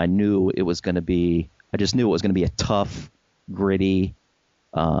design, I just knew it was going to be a tough, gritty,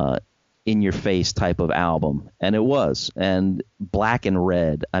 in-your-face type of album, and it was. And black and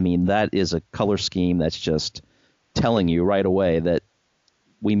red, I mean, that is a color scheme that's just telling you right away that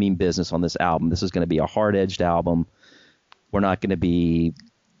we mean business on this album. This is going to be a hard-edged album. We're not going to be,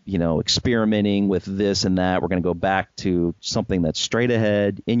 experimenting with this and that. We're going to go back to something that's straight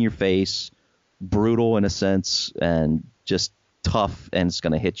ahead, in your face, brutal in a sense and just tough, and it's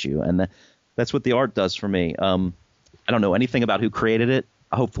going to hit you. And that's what the art does for me. I don't know anything about who created it.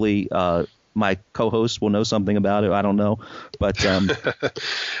 Hopefully, my co-host will know something about it. I don't know, but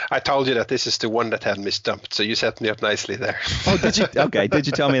I told you that this is the one that had me stumped, so you set me up nicely there. Oh, did you? Okay, did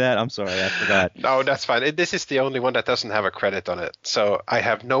you tell me that? I'm sorry, I forgot. No, that's fine. This is the only one that doesn't have a credit on it, so I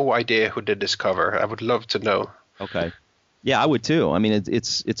have no idea who did this cover. I would love to know. Okay, yeah, I would too. I mean,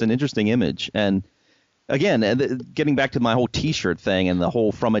 it's an interesting image, and again, getting back to my whole T-shirt thing and the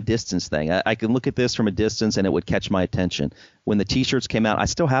whole from a distance thing, I can look at this from a distance and it would catch my attention. When the T-shirts came out, I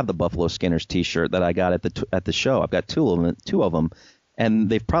still have the Buffalo Skinners T-shirt that I got at the show. I've got two of them, and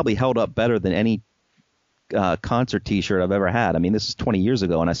they've probably held up better than any concert T-shirt I've ever had. I mean, this is 20 years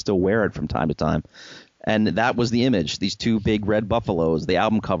ago, and I still wear it from time to time. And that was the image. These two big red buffaloes. The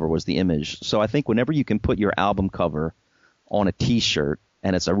album cover was the image. So I think whenever you can put your album cover on a T-shirt,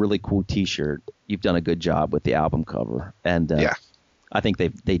 and it's a really cool T-shirt, you've done a good job with the album cover. And I think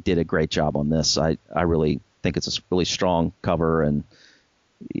they did a great job on this. I really think it's a really strong cover, and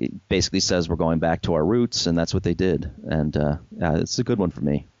it basically says we're going back to our roots, and that's what they did. And it's a good one for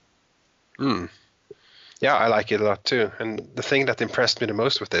me. Yeah, I like it a lot too. And the thing that impressed me the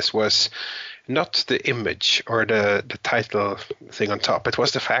most with this was not the image or the title thing on top. It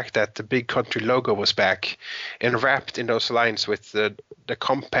was the fact that the Big Country logo was back and wrapped in those lines with the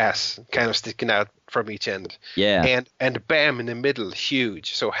compass kind of sticking out from each end. Yeah. And BAM in the middle,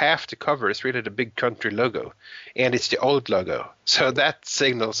 huge. So half the cover is really the Big Country logo, and it's the old logo. So that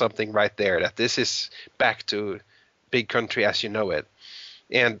signals something right there, that this is back to Big Country as you know it.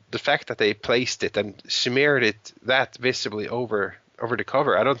 And the fact that they placed it and smeared it that visibly over the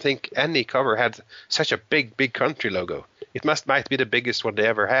cover, I don't think any cover had such a big Country logo. It might be the biggest one they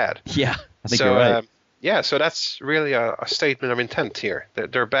ever had. Yeah, I think you're right. So that's really a statement of intent here.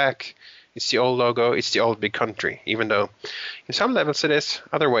 They're back. It's the old logo. It's the old Big Country, even though in some levels it is.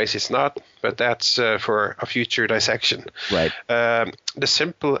 Other ways it's not. But that's for a future dissection. Right. The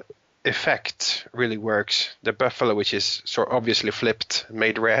simple effect really works. The buffalo, which is so obviously flipped,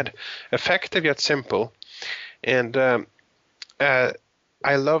 made red, effective yet simple. And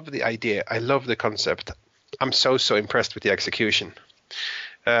I love the idea. I love the concept. I'm so impressed with the execution.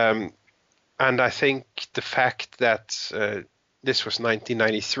 And I think the fact that this was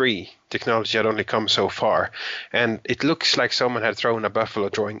 1993, technology had only come so far, and it looks like someone had thrown a buffalo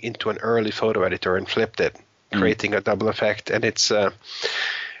drawing into an early photo editor and flipped it, creating a double effect. And it's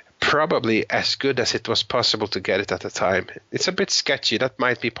probably as good as it was possible to get it at the time. It's a bit sketchy. That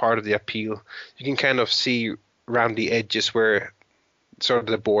might be part of the appeal. You can kind of see around the edges where sort of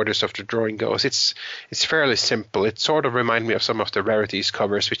the borders of the drawing goes. It's fairly simple. It sort of reminds me of some of the Rarities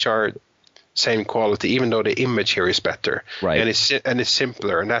covers, which are same quality, even though the image here is better. Right. And it's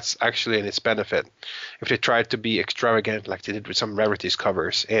simpler, and that's actually in its benefit. If they tried to be extravagant like they did with some Rarities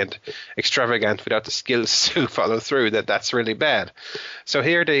covers, and extravagant without the skills to follow through, that's really bad. So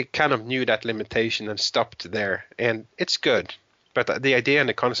here they kind of knew that limitation and stopped there, and it's good. But the idea and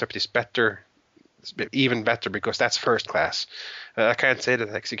the concept is better, even better, because that's first class. I can't say that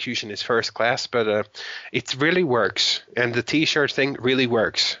execution is first class, but it really works. And the T-shirt thing really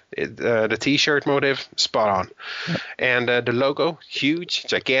works. The T-shirt motive, spot on. And the logo, huge,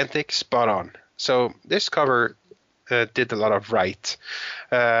 gigantic, spot on. So this cover did a lot of right.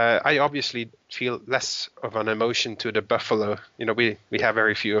 I obviously feel less of an emotion to the buffalo. You know, we have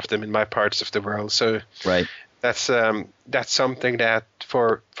very few of them in my parts of the world. So right. That's something that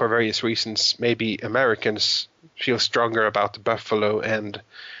for various reasons maybe Americans feel stronger about the buffalo and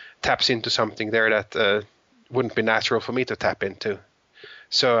taps into something there that wouldn't be natural for me to tap into.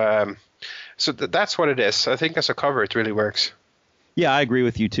 So that's what it is. I think as a cover it really works. Yeah, I agree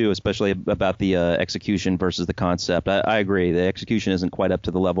with you too, especially about the execution versus the concept. I agree. The execution isn't quite up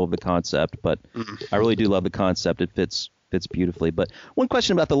to the level of the concept, but I really do love the concept. It fits beautifully. But one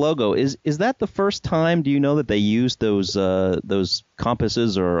question about the logo is that the first time, do you know, that they used those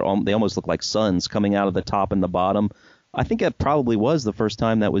compasses, or they almost look like suns coming out of the top and the bottom? I think it probably was the first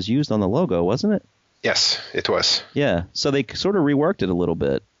time that was used on the logo, wasn't it? Yes, it was. Yeah, so they sort of reworked it a little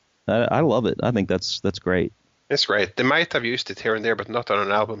bit. I love it. I think that's great. It's great. They might have used it here and there, but not on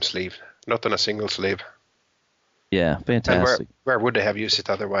an album sleeve, not on a single sleeve. Yeah, fantastic. And where would they have used it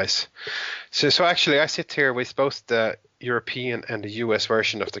otherwise? So actually, I sit here with both the European and the US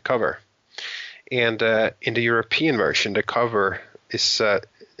version of the cover. And in the European version, the cover is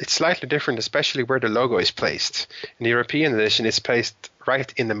it's slightly different, especially where the logo is placed. In the European edition, it's placed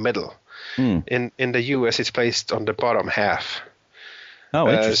right in the middle. In the US, it's placed on the bottom half. Oh,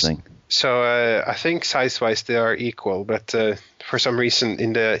 interesting. So I think size-wise they are equal, but for some reason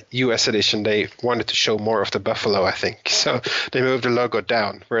in the US edition they wanted to show more of the buffalo, I think. So they moved the logo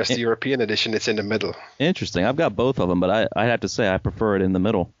down, whereas the European edition it's in the middle. Interesting. I've got both of them, but I have to say I prefer it in the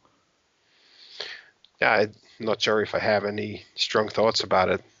middle. Yeah, I'm not sure if I have any strong thoughts about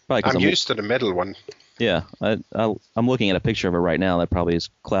it. Probably I'm used to the middle one. Yeah, I'm looking at a picture of it right now. That probably is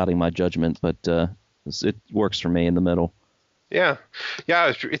clouding my judgment, but it works for me in the middle. Yeah,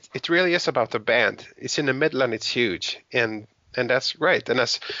 it really is about the band. It's in the middle and it's huge, and that's right. And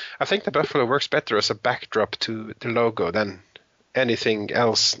I think the buffalo works better as a backdrop to the logo than anything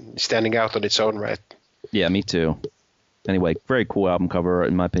else standing out on its own right. Yeah, me too. Anyway, very cool album cover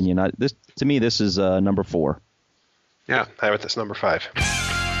in my opinion. To me, this is number 4. Yeah, I have it as number 5.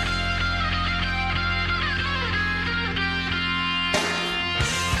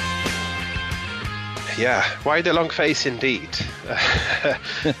 Yeah, why the long face indeed.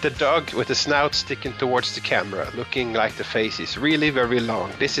 The dog with the snout sticking towards the camera, looking like the face is really very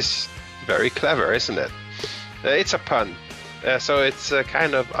long. This is very clever, isn't it? It's a pun, so it's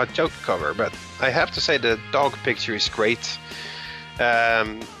kind of a joke cover, but I have to say the dog picture is great.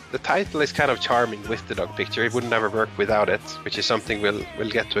 The title is kind of charming with the dog picture. It would never work without it, which is something we'll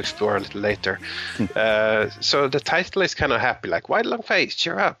get to explore a little later. So the title is kind of happy, like, why the long face?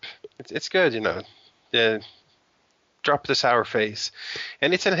 Cheer up. It's good, you know. Drop the sour face.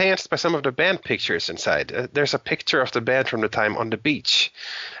 And it's enhanced by some of the band pictures inside. There's a picture of the band from the time on the beach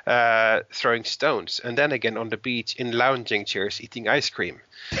throwing stones, and then again on the beach in lounging chairs eating ice cream.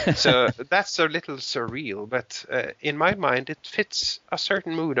 So that's a little surreal, but in my mind it fits a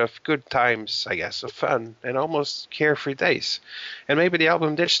certain mood of good times, I guess, of fun and almost carefree days. And maybe the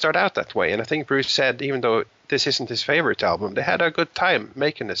album did start out that way, and I think Bruce said even though this isn't his favorite album, they had a good time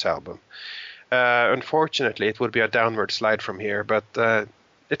making this album. Unfortunately, it would be a downward slide from here, but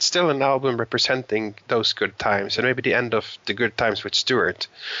it's still an album representing those good times and maybe the end of the good times with Stewart.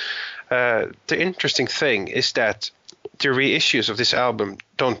 The interesting thing is that the reissues of this album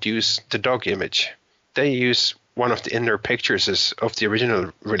don't use the dog image. They use one of the inner pictures of the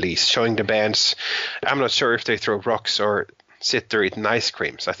original release, showing the bands. I'm not sure if they throw rocks or sit there eating ice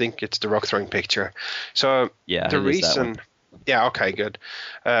creams. I think it's the rock throwing picture. So yeah, the reason... Yeah, okay, good.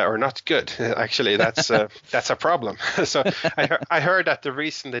 Or not good. Actually, that's a problem. So I heard that the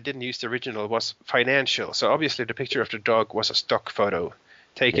reason they didn't use the original was financial. So obviously the picture of the dog was a stock photo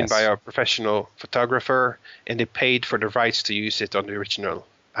taken by a professional photographer, and they paid for the rights to use it on the original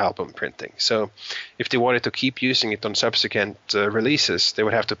album printing. So if they wanted to keep using it on subsequent releases, they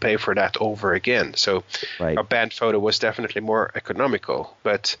would have to pay for that over again. So a band photo was definitely more economical,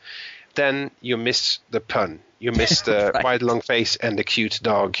 but then you miss the pun. You miss the wide long face and the cute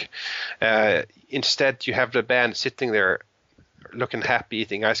dog. Instead, you have the band sitting there looking happy,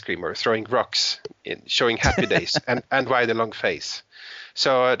 eating ice cream or throwing rocks, showing happy days, and why the long face.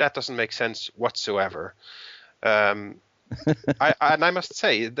 So that doesn't make sense whatsoever. I must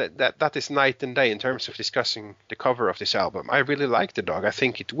say that is night and day in terms of discussing the cover of this album. I really like the dog. I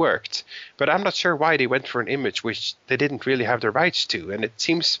think it worked. But I'm not sure why they went for an image which they didn't really have the rights to. And it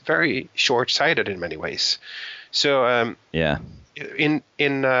seems very short-sighted in many ways. So when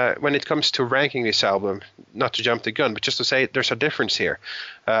it comes to ranking this album, not to jump the gun, but just to say there's a difference here.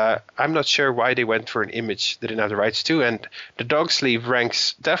 I'm not sure why they went for an image they didn't have the rights to. And the dog sleeve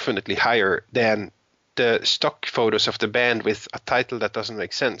ranks definitely higher than the stock photos of the band with a title that doesn't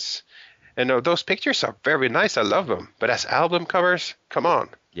make sense. And those pictures are very nice. I love them. But as album covers, come on.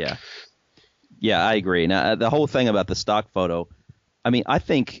 Yeah, I agree. Now, the whole thing about the stock photo, I mean, I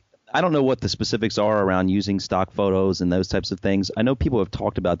don't know what the specifics are around using stock photos and those types of things. I know people have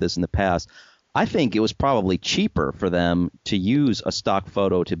talked about this in the past. I think it was probably cheaper for them to use a stock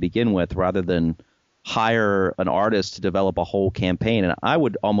photo to begin with rather than hire an artist to develop a whole campaign. And I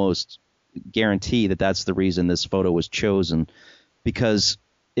would almost guarantee that that's the reason this photo was chosen, because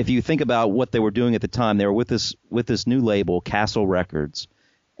if you think about what they were doing at the time, they were with this new label, Castle Records,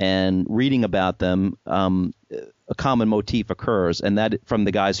 and reading about them, a common motif occurs, and that from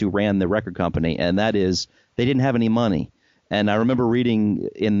the guys who ran the record company, and that is they didn't have any money. And I remember reading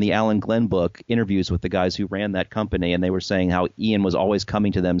in the Alan Glenn book interviews with the guys who ran that company, and they were saying how Ian was always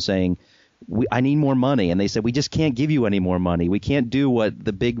coming to them saying, I need more money. And they said, we just can't give you any more money. We can't do what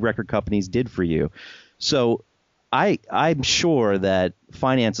the big record companies did for you. So I'm sure that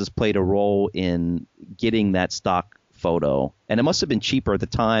finances played a role in getting that stock photo. And it must have been cheaper at the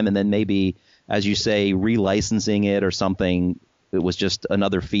time. And then maybe, as you say, relicensing it or something, it was just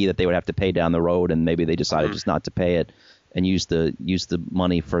another fee that they would have to pay down the road. And maybe they decided just not to pay it. and use the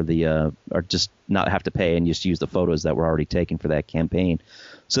money for the or just not have to pay and just use the photos that were already taken for that campaign.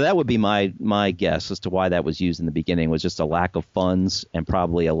 So that would be my guess as to why that was used in the beginning, was just a lack of funds and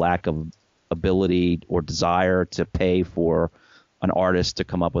probably a lack of ability or desire to pay for an artist to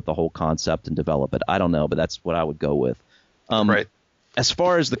come up with the whole concept and develop it. I don't know, but that's what I would go with. Right. As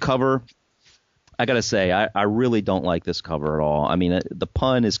far as the cover, I got to say, I really don't like this cover at all. I mean, the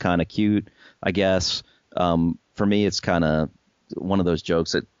pun is kind of cute, I guess. For me, it's kind of one of those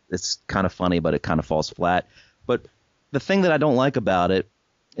jokes that it's kind of funny, but it kind of falls flat. But the thing that I don't like about it,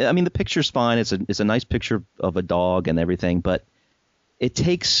 I mean, the picture's fine. It's a nice picture of a dog and everything, but it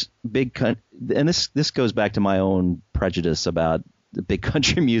takes and this goes back to my own prejudice about the big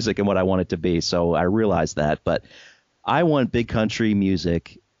country music and what I want it to be. So I realize that, but I want big country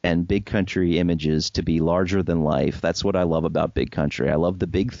music and big country images to be larger than life. That's what I love about big country. I love the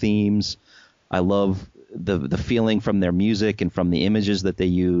big themes. I love the feeling from their music and from the images that they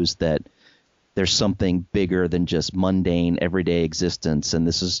use that there's something bigger than just mundane everyday existence,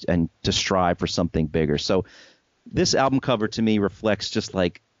 and to strive for something bigger. So this album cover to me reflects just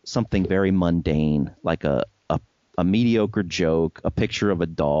like something very mundane, like a mediocre joke, a picture of a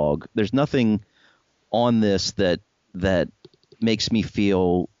dog. There's nothing on this that makes me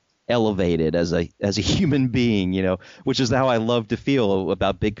feel elevated as a human being, you know, which is how I love to feel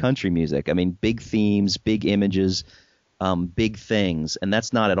about big country music. I mean, big themes, big images, big things, and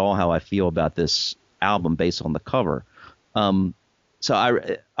that's not at all how I feel about this album based on the cover. So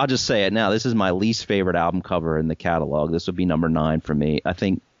I'll just say it now. This is my least favorite album cover in the catalog. This would be number 9 for me. I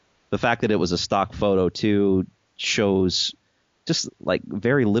think the fact that it was a stock photo too shows just like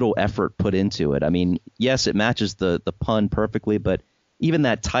very little effort put into it. I mean, yes, it matches the pun perfectly, but even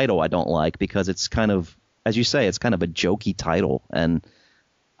that title I don't like, because it's kind of, as you say, it's kind of a jokey title, and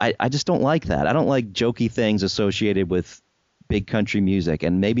I just don't like that. I don't like jokey things associated with big country music,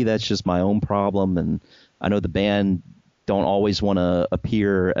 and maybe that's just my own problem, and I know the band don't always want to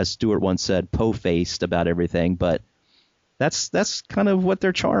appear, as Stuart once said, po-faced about everything, but that's kind of what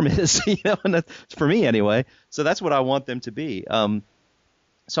their charm is, you know, and that's, for me anyway. So that's what I want them to be.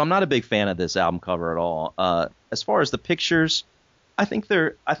 So I'm not a big fan of this album cover at all. As far as the pictures, I think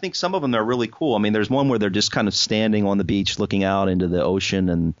some of them are really cool. I mean, there's one where they're just kind of standing on the beach looking out into the ocean,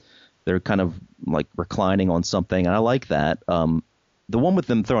 and they're kind of like reclining on something, and I like that. The one with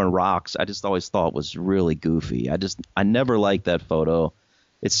them throwing rocks, I just always thought was really goofy. I never liked that photo.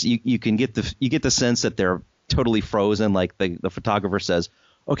 It's you get the sense that they're totally frozen, like the photographer says,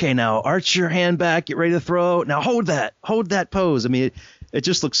 okay, now arch your hand back, get ready to throw. Now hold that pose. I mean, it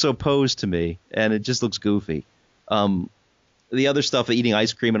just looks so posed to me, and it just looks goofy. The other stuff, eating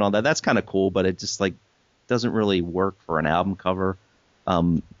ice cream and all that, that's kind of cool, but it just like doesn't really work for an album cover.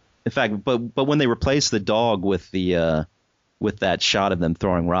 In fact, but when they replaced the dog with that shot of them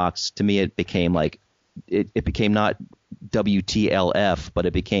throwing rocks, to me it became like it became not WTLF, but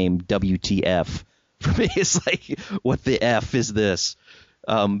it became WTF. For me, it's like, what the F is this?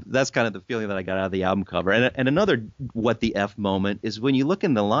 That's kind of the feeling that I got out of the album cover. And another what the F moment is when you look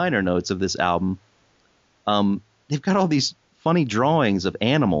in the liner notes of this album, they've got all these funny drawings of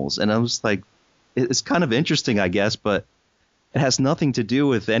animals, and I was like, it's kind of interesting, I guess, but it has nothing to do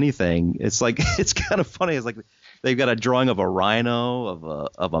with anything. It's like, it's kind of funny. It's like they've got a drawing of a rhino,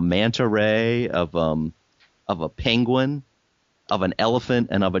 of a manta ray, of a penguin, of an elephant,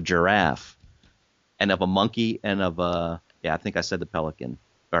 and of a giraffe, and of a monkey, and of a, I think I said the pelican,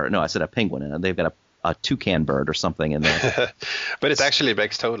 or no, I said a penguin, and they've got a toucan bird or something in there. But it actually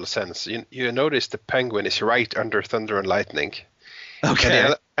makes total sense. You notice the penguin is right under thunder and lightning.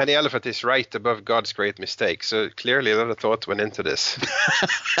 Okay. And the elephant is right above God's great mistake. So clearly a lot of thought went into this.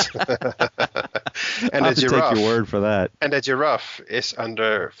 And I'll have to take your word for that. And the giraffe is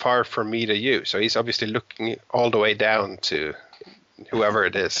under far from me to you. So he's obviously looking all the way down to whoever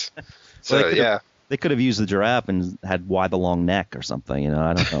it is. So well, they could have used the giraffe and had why the long neck or something, you know.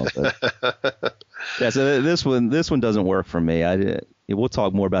 I don't know. But so this one doesn't work for me. We'll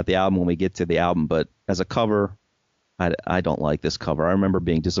talk more about the album when we get to the album, but as a cover, I don't like this cover. I remember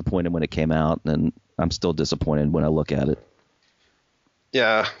being disappointed when it came out, and I'm still disappointed when I look at it.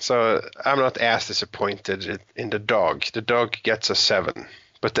 Yeah, so I'm not as disappointed in the dog. The dog gets a 7,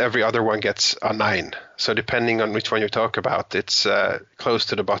 but every other one gets a 9. So depending on which one you talk about, it's close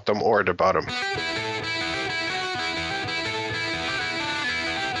to the bottom or the bottom.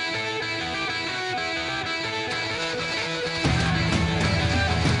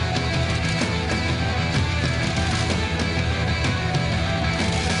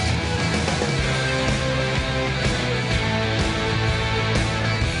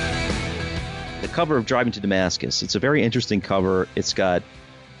 cover of Driving to Damascus. It's a very interesting cover. It's got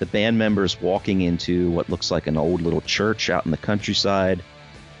the band members walking into what looks like an old little church out in the countryside,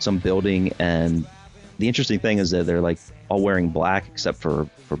 some building, and the interesting thing is that they're like all wearing black except for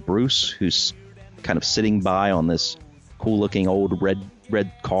Bruce, who's kind of sitting by on this cool looking old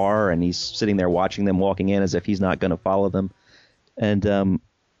red car, and he's sitting there watching them walking in as if he's not going to follow them. And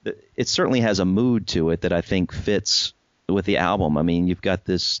it certainly has a mood to it that I think fits with the album. I mean, you've got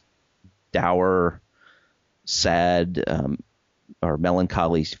this dour, sad, or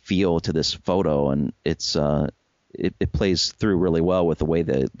melancholy feel to this photo, and it plays through really well with the way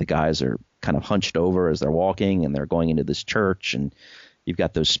the guys are kind of hunched over as they're walking, and they're going into this church, and you've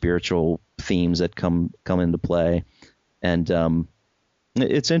got those spiritual themes that come into play, and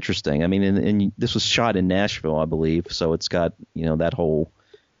it's interesting. I mean, and this was shot in Nashville, I believe, so it's got that whole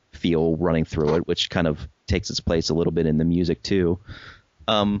feel running through it, which kind of takes its place a little bit in the music too.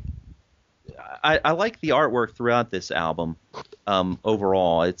 I like the artwork throughout this album.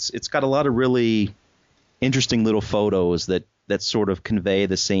 Overall, it's got a lot of really interesting little photos that sort of convey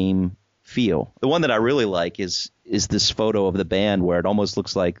the same feel. The one that I really like is this photo of the band where it almost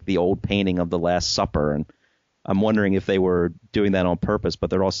looks like the old painting of the Last Supper, and I'm wondering if they were doing that on purpose, but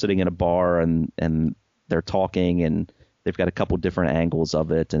they're all sitting in a bar and they're talking, and they've got a couple different angles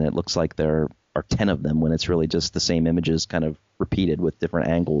of it, and it looks like there are 10 of them when it's really just the same images kind of repeated with different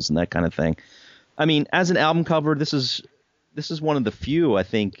angles and that kind of thing. I mean, as an album cover, this is one of the few, I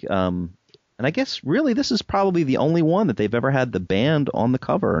think, and I guess really this is probably the only one that they've ever had the band on the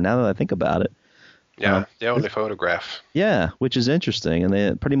cover, now that I think about it. Yeah, the only photograph. Yeah, which is interesting. And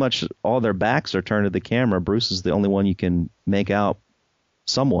they pretty much all their backs are turned to the camera. Bruce is the only one you can make out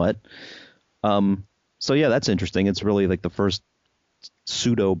somewhat. So yeah, that's interesting. It's really like the first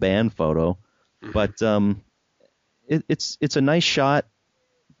pseudo band photo, but it's a nice shot.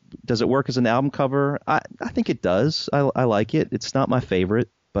 Does it work as an album cover? I think it does. I like it. It's not my favorite,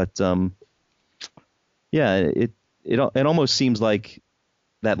 but yeah, it almost seems like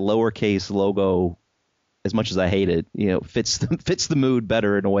that lowercase logo, as much as I hate it, fits the mood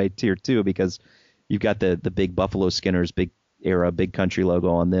better in a way tier two, because you've got the big Buffalo Skinners, big era, big country logo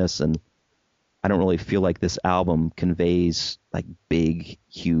on this, and I don't really feel like this album conveys like big,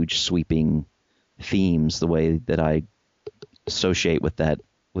 huge, sweeping themes the way that I associate with that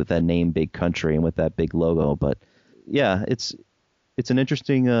name, Big Country, and with that big logo. But yeah, it's an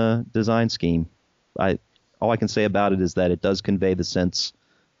interesting design scheme. All I can say about it is that it does convey the sense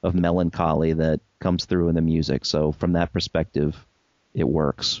of melancholy that comes through in the music. So from that perspective, it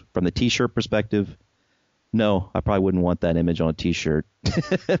works. From the T-shirt perspective, no, I probably wouldn't want that image on a T-shirt.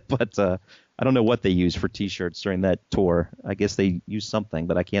 But I don't know what they used for T-shirts during that tour. I guess they used something,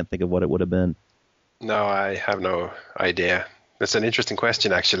 but I can't think of what it would have been. No, I have no idea. That's an interesting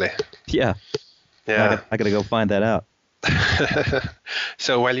question, actually. Yeah. I got to go find that out.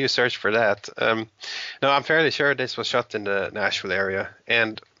 So while you search for that, no, I'm fairly sure this was shot in the Nashville area,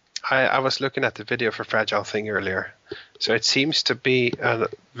 and I was looking at the video for Fragile Thing earlier. So it seems to be a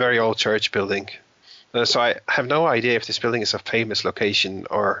very old church building. So I have no idea if this building is a famous location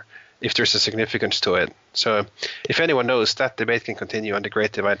or if there's a significance to it. So if anyone knows, that debate can continue on the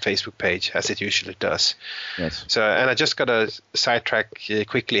Great Divide Facebook page, as it usually does. Yes. So, and I just got to sidetrack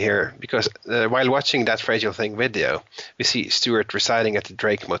quickly here, because while watching that Fragile Thing video, we see Stewart residing at the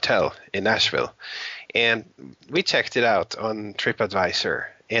Drake Motel in Nashville. And we checked it out on TripAdvisor,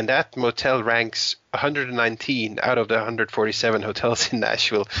 and that motel ranks 119 out of the 147 hotels in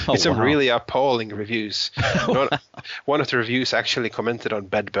Nashville. Oh, with some wow. really appalling reviews. One of the reviews actually commented on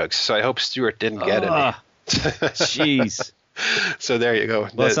bed bugs, so I hope Stewart didn't get any. Jeez. So there you go.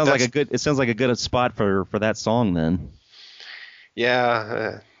 Well, it sounds like a good spot for that song then.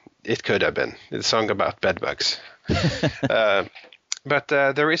 Yeah, it could have been. It's a song about bed bugs. But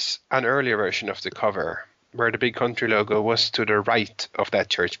there is an earlier version of the cover where the Big Country logo was to the right of that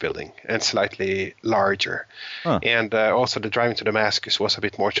church building and slightly larger. Huh. And also the Driving to Damascus was a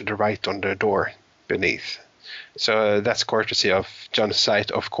bit more to the right on the door beneath. So that's courtesy of John's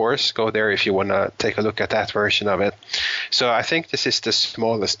site, of course. Go there if you want to take a look at that version of it. So I think this is the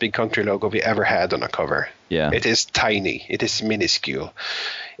smallest Big Country logo we ever had on a cover. Yeah. It is tiny. It is minuscule.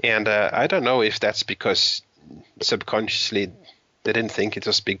 And I don't know if that's because subconsciously they didn't think it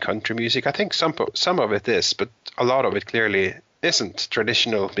was big country music. I think some of it is, but a lot of it clearly isn't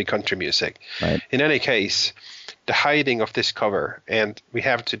traditional big country music. Right. In any case, the hiding of this cover, and we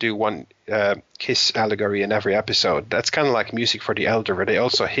have to do one Kiss allegory in every episode. That's kind of like Music for the Elder, where they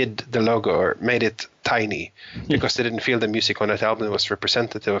also hid the logo or made it tiny because they didn't feel the music on that album was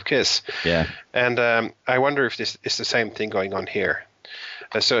representative of Kiss. Yeah. And I wonder if this is the same thing going on here.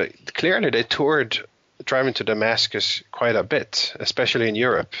 So clearly they toured driving to Damascus quite a bit, especially in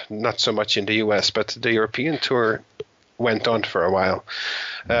Europe, not so much in the US, but the European tour went on for a while.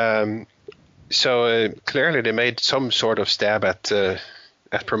 So clearly they made some sort of stab at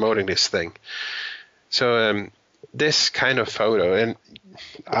promoting this thing. So this kind of photo, and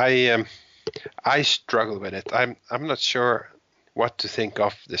I struggle with it. I'm not sure what to think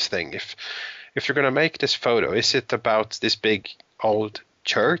of this thing. If you're going to make this photo, is it about this big old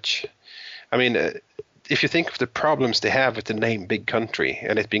church? I mean, if you think of the problems they have with the name Big Country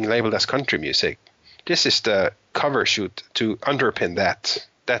and it being labeled as country music, this is the cover shoot to underpin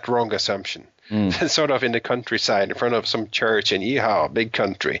that wrong assumption. Sort of in the countryside in front of some church and yeehaw, Big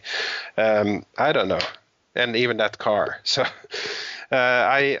Country. I don't know. And even that car. So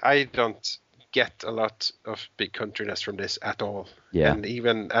I don't get a lot of big countryness from this at all. Yeah. And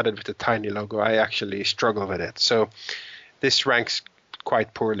even added with the tiny logo, I actually struggle with it. So this ranks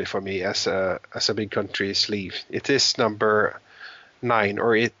quite poorly for me as a big country sleeve. It is number 9,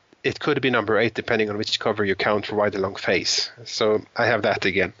 or it could be number 8 depending on which cover you count for Wide Along Face. So I have that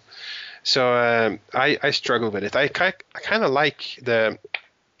again. So I struggle with it. I kind of like the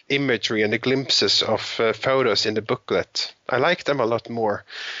imagery and the glimpses of photos in the booklet. I like them a lot more.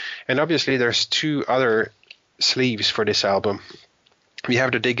 And obviously there's 2 other sleeves for this album. We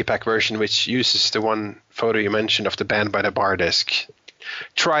have the Digipack version, which uses the one photo you mentioned of the band by the bar desk,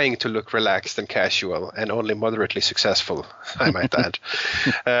 trying to look relaxed and casual, and only moderately successful, I might add.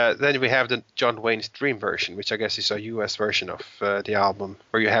 Then we have the John Wayne's Dream version, which I guess is a US version of the album,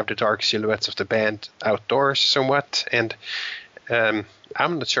 where you have the dark silhouettes of the band outdoors somewhat. And I'm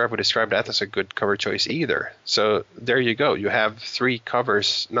not sure I would describe that as a good cover choice either. So there you go. You have 3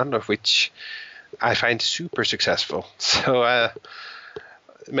 covers, none of which I find super successful. So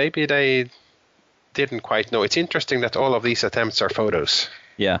maybe they didn't quite know. It's interesting that all of these attempts are photos.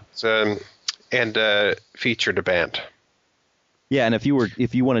 Yeah. So, and feature the band. Yeah, and if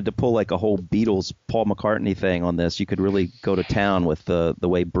you wanted to pull like a whole Beatles Paul McCartney thing on this, you could really go to town with the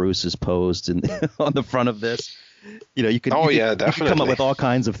way Bruce is posed on the front of this. You know, you could come up with all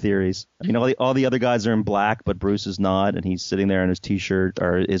kinds of theories. I mean, all the other guys are in black, but Bruce is not, and he's sitting there in his t-shirt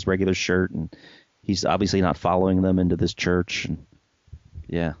or his regular shirt, and he's obviously not following them into this church. And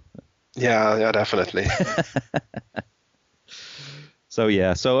yeah, definitely. So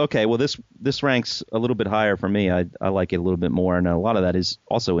okay. Well, this ranks a little bit higher for me. I like it a little bit more, and a lot of that is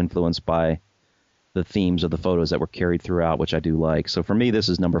also influenced by the themes of the photos that were carried throughout, which I do like. So for me, this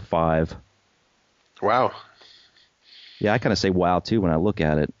is number 5. Wow. Yeah, I kind of say wow too when I look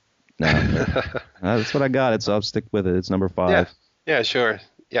at it. No, that's what I got. So I'll stick with it. It's number 5. Yeah, sure.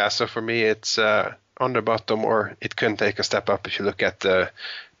 Yeah, so for me, it's on the bottom, or it can take a step up if you look at the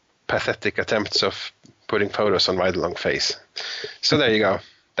pathetic attempts of putting photos on Wide Along Face. So there you go.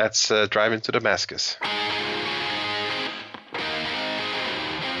 That's Driving to Damascus.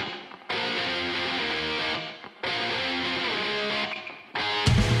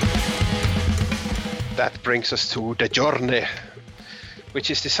 That brings us to The Journey, which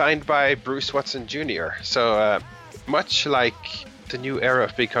is designed by Bruce Watson Jr. So much like the new era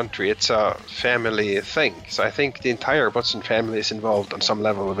of Big Country, it's a family thing. So I think the entire Watson family is involved on some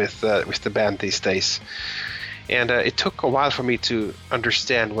level with the band these days. And it took a while for me to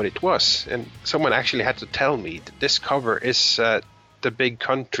understand what it was. And someone actually had to tell me that this cover is the Big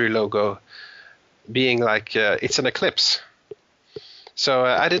Country logo being like it's an eclipse. So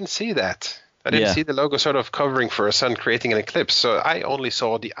I didn't see that. I didn't see the logo sort of covering for a sun creating an eclipse, so I only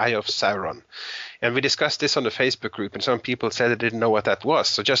saw the Eye of Sauron. And we discussed this on the Facebook group, and some people said they didn't know what that was.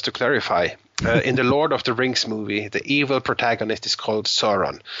 So just to clarify, in the Lord of the Rings movie, the evil protagonist is called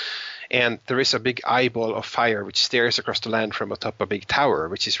Sauron. And there is a big eyeball of fire which stares across the land from atop a big tower,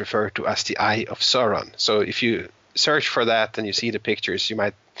 which is referred to as the Eye of Sauron. So if you search for that and you see the pictures, you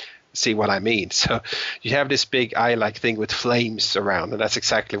might see what I mean. So you have this big eye-like thing with flames around, and that's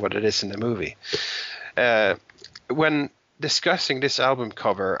exactly what it is in the movie. When discussing this album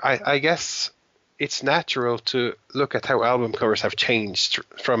cover, I guess it's natural to look at how album covers have changed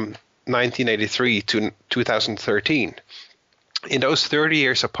from 1983 to 2013. In those 30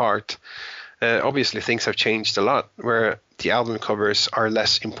 years apart, obviously things have changed a lot, where the album covers are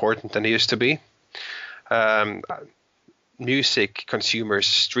less important than they used to be. Music consumers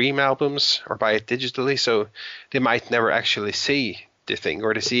stream albums or buy it digitally, so they might never actually see the thing,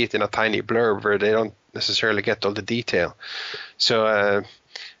 or they see it in a tiny blurb where they don't necessarily get all the detail. So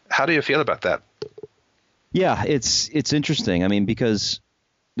how do you feel about that? Yeah, it's interesting. I mean, because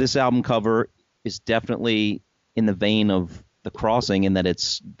this album cover is definitely in the vein of The Crossing in that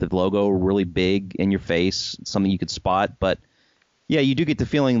it's the logo really big in your face, something you could spot, but Yeah, you do get the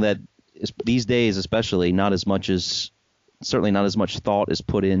feeling that these days, especially, certainly not as much thought is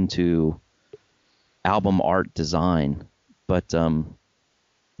put into album art design. But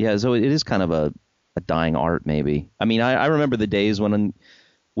yeah, so it is kind of a dying art, maybe. I mean, I remember the days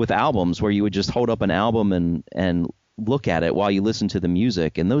with albums where you would just hold up an album and look at it while you listen to the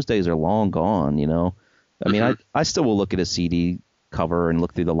music, and those days are long gone, you know. I mean, I still will look at a CD cover and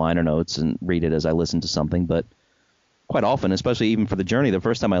look through the liner notes and read it as I listen to something, but quite often, especially even for the Journey, the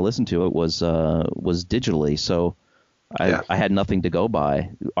first time I listened to it was digitally, so I had nothing to go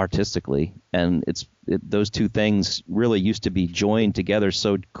by artistically, and those two things really used to be joined together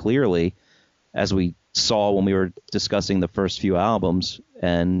so clearly, as we saw when we were discussing the first few albums,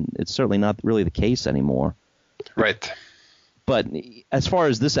 and it's certainly not really the case anymore. Right. But as far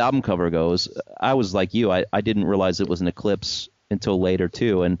as this album cover goes, I was like you. I didn't realize it was an Eclipse until later,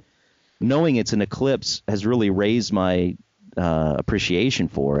 too. And knowing it's an Eclipse has really raised my appreciation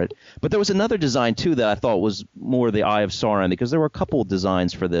for it. But there was another design, too, that I thought was more the Eye of Sauron, because there were a couple of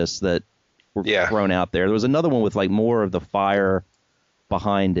designs for this that were thrown out there. There was another one with like more of the fire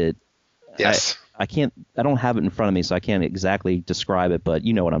behind it. Yes. I don't have it in front of me, so I can't exactly describe it, but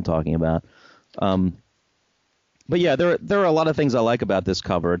you know what I'm talking about. But yeah, there are a lot of things I like about this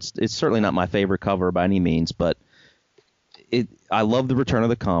cover. It's certainly not my favorite cover by any means, but I love the Return of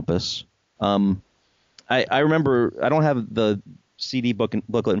the Compass. I remember, I don't have the CD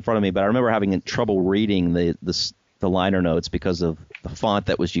booklet in front of me, but I remember having trouble reading the liner notes because of the font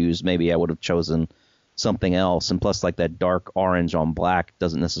that was used. Maybe I would have chosen something else, and plus like that dark orange on black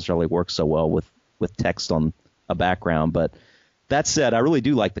doesn't necessarily work so well with text on a background. But that said, I really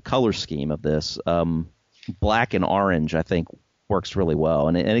do like the color scheme of this. Black and orange, I think, works really well,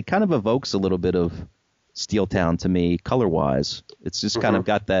 and it kind of evokes a little bit of Steel Town to me, color-wise. It's just kind of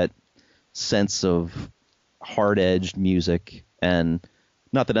got that sense of hard-edged music, and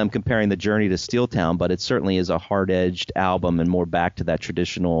not that I'm comparing the Journey to Steel Town, but it certainly is a hard-edged album and more back to that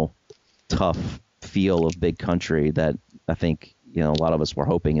traditional tough feel of Big Country that I think, you know, a lot of us were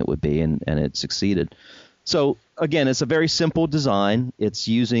hoping it would be, and it succeeded. So again, it's a very simple design. It's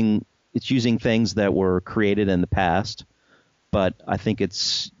using things that were created in the past, but I think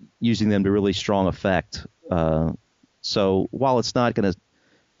it's using them to really strong effect. So while it's not going to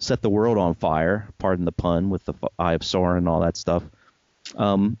set the world on fire, pardon the pun, with the Eye of Sauron and all that stuff,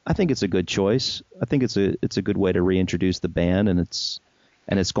 I think it's a good choice. I think it's a good way to reintroduce the band, and it's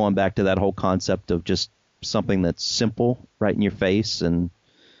going back to that whole concept of just something that's simple, right in your face, and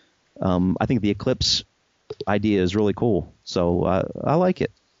I think the Eclipse idea is really cool. So I like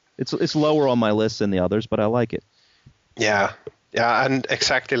it. It's lower on my list than the others, but I like it. Yeah, and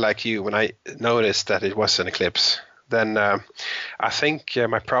exactly like you, when I noticed that it was an Eclipse, then I think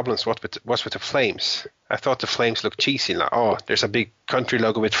my problems was with the flames. I thought the flames looked cheesy, like, oh, there's a big Country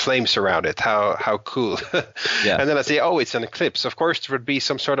logo with flames around it. How cool. Yeah. And then I say, oh, it's an Eclipse. Of course, there would be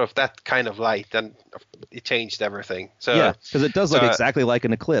some sort of that kind of light, and it changed everything. So yeah, because it does look exactly like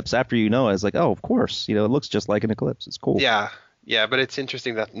an Eclipse. After you know it, it's like, oh, of course, you know, it looks just like an Eclipse. It's cool. Yeah, but it's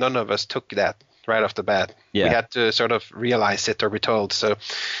interesting that none of us took that right off the bat. Yeah. We had to sort of realize it or be told. So,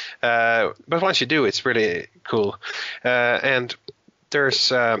 but once you do, it's really cool. And there's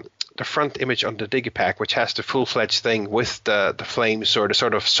the front image on the Digipack, which has the full-fledged thing with the flames or the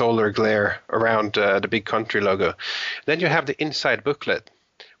sort of solar glare around the Big Country logo. Then you have the inside booklet,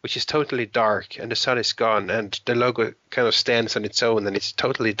 which is totally dark, and the sun is gone, and the logo kind of stands on its own, and it's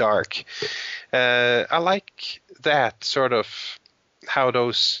totally dark. I like that sort of how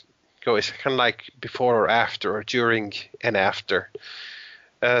those go. It's kind of like before or after, or during and after.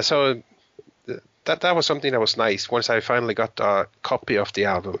 So that was something that was nice once I finally got a copy of the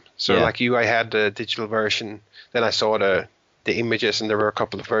album. So like you, I had the digital version, then I saw the images, and there were a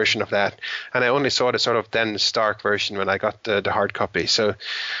couple of versions of that, and I only saw the sort of then stark version when I got the hard copy. So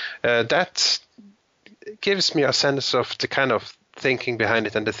that gives me a sense of the kind of thinking behind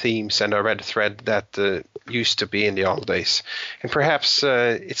it and the themes and a red thread that used to be in the old days. And perhaps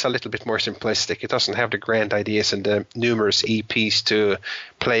it's a little bit more simplistic. It doesn't have the grand ideas and the numerous EPs to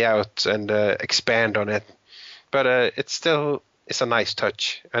play out and expand on it, but it's a nice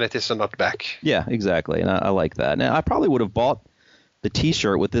touch, and it is a nut back. Yeah, exactly, and I like that. Now, I probably would have bought the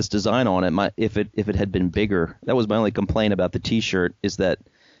T-shirt with this design on it if it had been bigger. That was my only complaint about the T-shirt, is that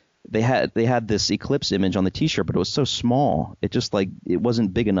they had this Eclipse image on the T-shirt, but it was so small. It just it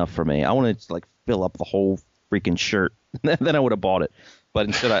wasn't big enough for me. I wanted to fill up the whole freaking shirt. Then I would have bought it. But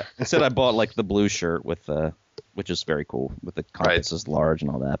instead I bought the blue shirt with which is very cool, with the compass is large and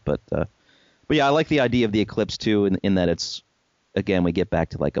all that. But yeah, I like the idea of the Eclipse too, in that it's again, we get back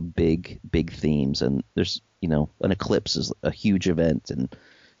to like a big themes, and there's, an eclipse is a huge event, and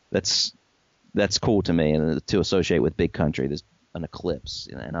that's cool to me, and to associate with Big Country, there's an eclipse,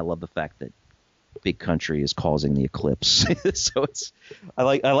 and I love the fact that Big Country is causing the eclipse. So I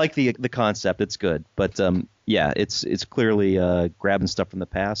like the concept. It's good, but it's clearly grabbing stuff from the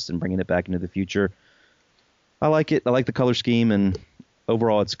past and bringing it back into the future. I like it. I like the color scheme, and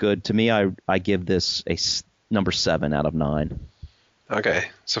overall, it's good. To me, I give this a number 7 out of 9. Okay,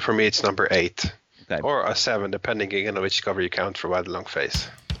 so for me, it's number 8. Okay. Or a 7, depending again on which cover you count for Wild Long Face.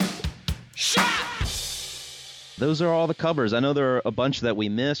 Those are all the covers. I know there are a bunch that we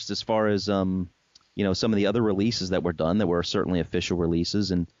missed as far as some of the other releases that were done that were certainly official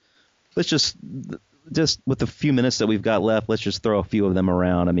releases, and let's just with the few minutes that we've got left, let's just throw a few of them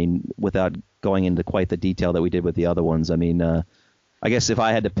around. I mean, without going into quite the detail that we did with the other ones. I mean, I guess if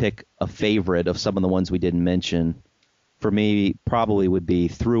I had to pick a favorite of some of the ones we didn't mention, for me probably would be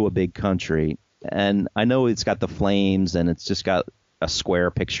Through a Big Country. And I know it's got the flames, and it's just got a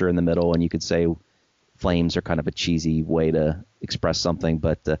square picture in the middle, and you could say flames are kind of a cheesy way to express something,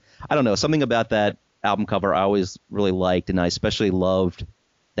 but I don't know, something about that album cover I always really liked, and I especially loved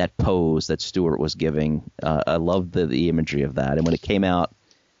that pose that Stewart was giving. I loved the imagery of that, and when it came out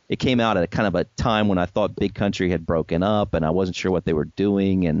at a kind of a time when I thought Big Country had broken up, and I wasn't sure what they were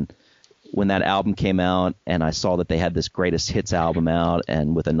doing, and when that album came out, and I saw that they had this greatest hits album out,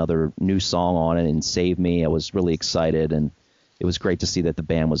 and with another new song on it, and Save Me, I was really excited, and it was great to see that the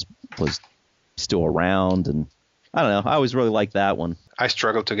band was still around, and I don't know, I always really liked that one. I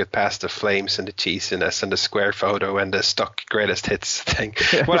struggled to get past the flames and the cheesiness and the square photo and the stock greatest hits thing.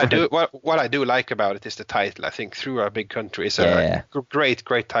 What I do like about it is the title. I think Through a Big Country is a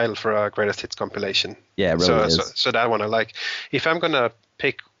great title for a greatest hits compilation. Yeah, it really is. So that one I like. If I'm gonna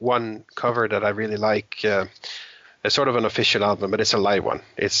pick one cover that I really like, it's sort of an official album, but it's a live one.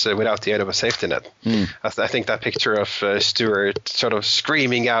 It's Without the Aid of a Safety Net. I think that picture of Stewart sort of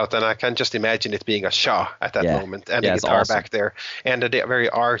screaming out, and I can just imagine it being a Shaw at that moment, and the guitar back there, and the very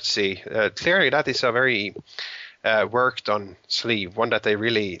artsy. Clearly, that is a very worked on sleeve, one that they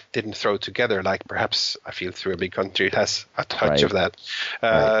really didn't throw together, like perhaps I feel Through a Big Country. It has a touch of that.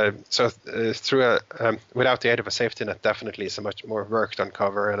 So through Without the Aid of a Safety Net definitely is a much more worked on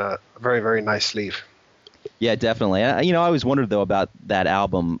cover and a very, very nice sleeve. Yeah, definitely. I always wondered, though, about that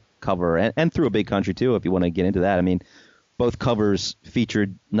album cover, and Through a Big Country, too, if you want to get into that. I mean, both covers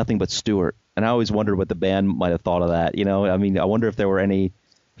featured nothing but Stewart, and I always wondered what the band might have thought of that. I mean, I wonder if there were any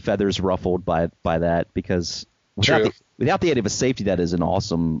feathers ruffled by that, because without the Aid of a Safety Net is an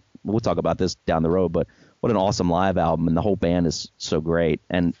awesome, we'll talk about this down the road, but what an awesome live album, and the whole band is so great,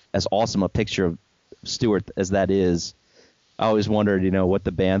 and as awesome a picture of Stewart as that is, I always wondered, what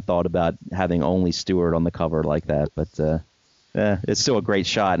the band thought about having only Stewart on the cover like that. But it's still a great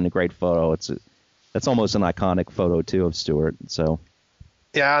shot and a great photo. That's almost an iconic photo too of Stewart. So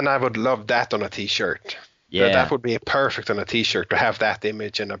yeah, and I would love that on a T-shirt. Yeah, that would be perfect on a T-shirt to have that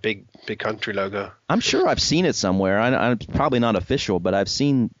image and a big Country logo. I'm sure I've seen it somewhere. It's probably not official, but I've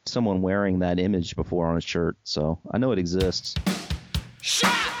seen someone wearing that image before on a shirt, so I know it exists.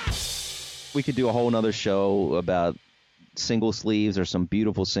 We could do a whole nother show about single sleeves. There's some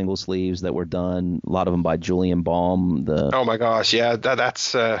beautiful single sleeves that were done, a lot of them by Julian Baum. Oh my gosh, yeah,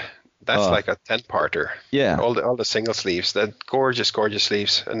 that's like a 10-parter. Yeah, all the single sleeves, that gorgeous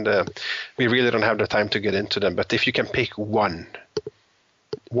sleeves, and we really don't have the time to get into them. But if you can pick one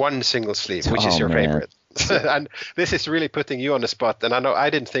single sleeve, which is your favorite? And this is really putting you on the spot, and I know I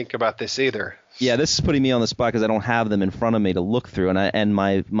didn't think about this either. Yeah, this is putting me on the spot because I don't have them in front of me to look through, and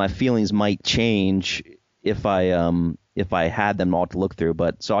my feelings might change if I had them all to look through.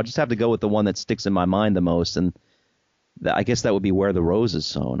 But so I'll just have to go with the one that sticks in my mind the most, and I guess that would be Where the Rose is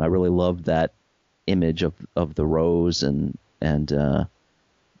Sown. I really loved that image of the rose and the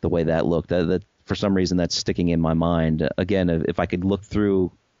way that looked. That for some reason that's sticking in my mind. Again, if I could look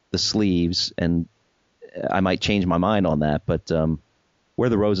through the sleeves, and I might change my mind on that, but Where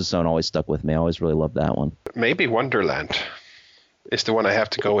the Rose is Sown always stuck with me. I always really loved that one. Maybe Wonderland is the one I have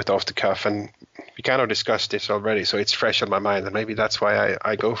to go with off the cuff, and we kind of discussed this already, so it's fresh on my mind, and maybe that's why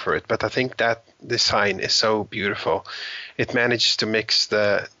I go for it. But I think that design is so beautiful. It manages to mix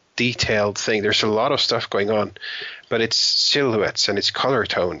the detailed thing. There's a lot of stuff going on, but it's silhouettes and it's color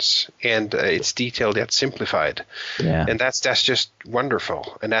tones, and it's detailed yet simplified. Yeah. And that's just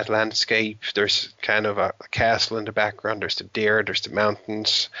wonderful. And that landscape, there's kind of a castle in the background. There's the deer, there's the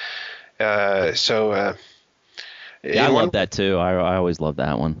mountains. Yeah, I love that too. I always love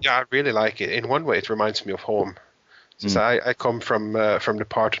that one. Yeah, I really like it. In one way, it reminds me of home. Since I come from the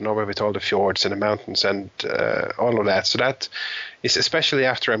part of Norway with all the fjords and the mountains and all of that. So that is especially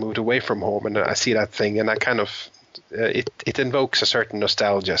after I moved away from home and I see that thing and I kind of it invokes a certain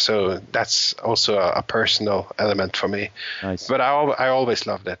nostalgia. So that's also a personal element for me. Nice. But I always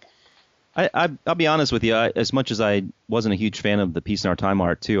loved it. I'll be honest with you. As much as I wasn't a huge fan of the Peace in Our Time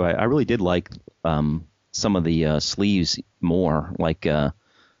art too, I really did like some of the sleeves more. Like I'm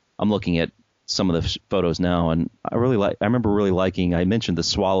looking at some of the photos now, and I remember really liking. I mentioned the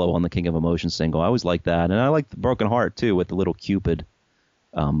swallow on the King of Emotion single. I always liked that, and I liked the Broken Heart too with the little Cupid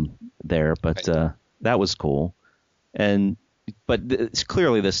there. But that was cool. But it's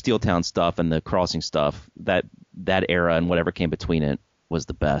clearly the Steel Town stuff and the Crossing stuff, that era and whatever came between it was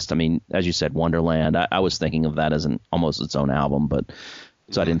the best. I mean, as you said, Wonderland. I was thinking of that as almost its own album, but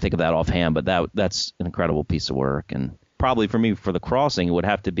so I didn't think of that offhand. But that's an incredible piece of work, and probably for me for the Crossing, it would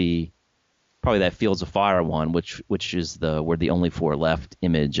have to be probably that Fields of Fire one, which is where the only four left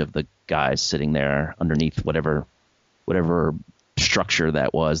image of the guys sitting there underneath whatever structure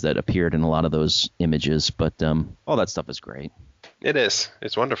that was that appeared in a lot of those images. But all that stuff is great. It is.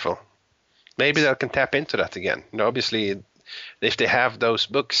 It's wonderful. Maybe they can tap into that again. Obviously, if they have those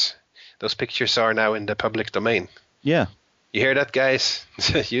books, those pictures are now in the public domain. Yeah. You hear that, guys?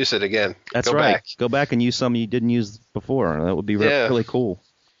 Use it again. That's right. Go back and use some you didn't use before. That would be really cool.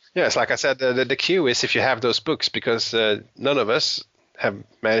 Yeah, it's like I said, the cue is if you have those books, because none of us have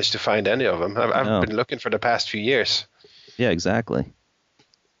managed to find any of them. I've been looking for the past few years. Yeah, exactly.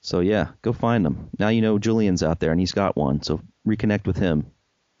 So, yeah, go find them. Now you know Julian's out there, and he's got one, so reconnect with him.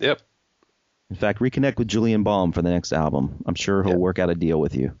 Yep. In fact, reconnect with Julian Baum for the next album. I'm sure he'll work out a deal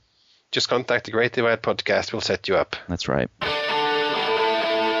with you. Just contact the Great Divide Podcast. We'll set you up. That's right.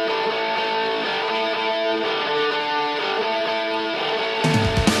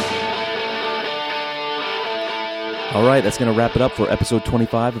 All right, that's going to wrap it up for episode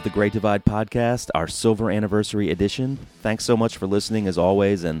 25 of the Great Divide Podcast, our silver anniversary edition. Thanks so much for listening, as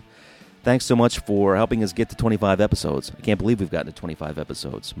always, and thanks so much for helping us get to 25 episodes. I can't believe we've gotten to 25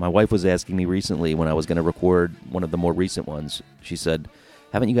 episodes. My wife was asking me recently when I was going to record one of the more recent ones. She said,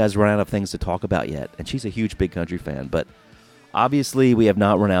 haven't you guys run out of things to talk about yet? And she's a huge Big Country fan, but obviously we have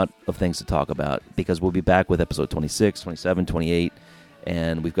not run out of things to talk about because we'll be back with episode 26, 27, 28,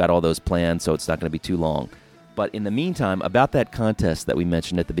 and we've got all those planned, so it's not going to be too long. But in the meantime, about that contest that we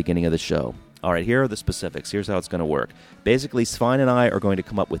mentioned at the beginning of the show. All right, here are the specifics. Here's how it's going to work. Basically, Svein and I are going to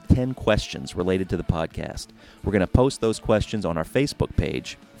come up with 10 questions related to the podcast. We're going to post those questions on our Facebook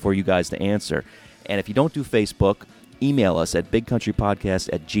page for you guys to answer. And if you don't do Facebook, email us at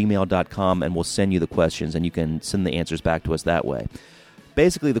bigcountrypodcast@gmail.com, and we'll send you the questions, and you can send the answers back to us that way.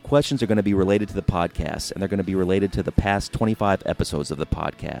 Basically, the questions are going to be related to the podcast, and they're going to be related to the past 25 episodes of the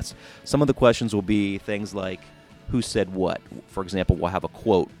podcast. Some of the questions will be things like, who said what? For example, we'll have a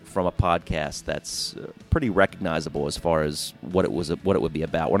quote from a podcast that's pretty recognizable as far as what it would be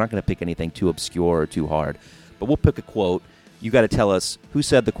about. We're not going to pick anything too obscure or too hard, but we'll pick a quote. You got to tell us who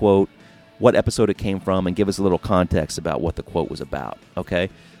said the quote, what episode it came from, and give us a little context about what the quote was about, okay?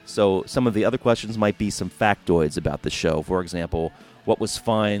 So some of the other questions might be some factoids about the show. For example, what was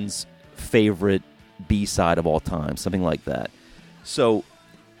Svein's favorite B-side of all time? Something like that. So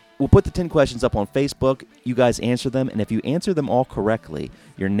we'll put the 10 questions up on Facebook. You guys answer them, and if you answer them all correctly,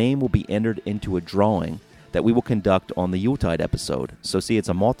 your name will be entered into a drawing that we will conduct on the Yuletide episode. So see, it's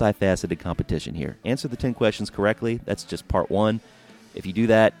a multifaceted competition here. Answer the 10 questions correctly. That's just part one. If you do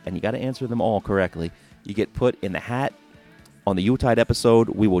that, and you got to answer them all correctly, you get put in the hat. On the Yuletide episode,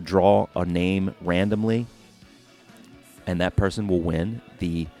 we will draw a name randomly, and that person will win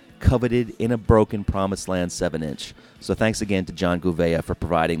the coveted In a Broken Promised Land 7-inch. So thanks again to John Gouveia for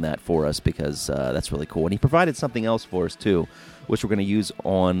providing that for us, because that's really cool. And he provided something else for us, too, which we're going to use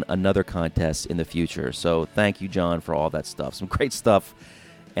on another contest in the future. So thank you, John, for all that stuff. Some great stuff,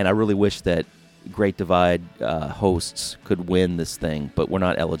 and I really wish that Great Divide hosts could win this thing, but we're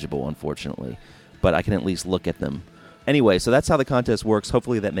not eligible, unfortunately. But I can at least look at them. Anyway, so that's how the contest works.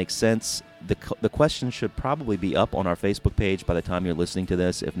 Hopefully that makes sense. The questions should probably be up on our Facebook page by the time you're listening to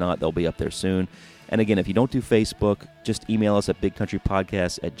this. If not, they'll be up there soon. And again, if you don't do Facebook, just email us at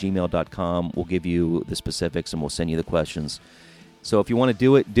bigcountrypodcast@gmail.com. We'll give you the specifics and we'll send you the questions. So if you want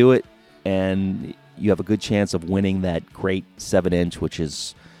to do it, and you have a good chance of winning that great 7-inch, which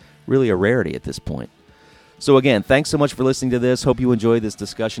is really a rarity at this point. So again, thanks so much for listening to this. Hope you enjoyed this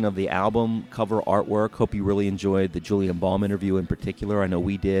discussion of the album cover artwork. Hope you really enjoyed the Julian Baum interview in particular. I know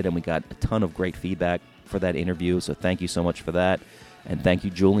we did, and we got a ton of great feedback for that interview, so thank you so much for that. And thank you,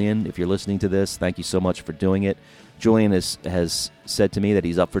 Julian. If you're listening to this, thank you so much for doing it. Julian has said to me that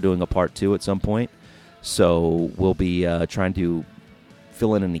he's up for doing a part 2 at some point. So we'll be trying to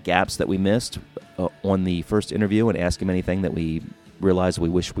fill in any gaps that we missed on the first interview and ask him anything that we realized we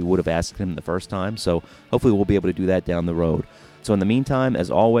wish we would have asked him the first time. So hopefully we'll be able to do that down the road. So in the meantime, as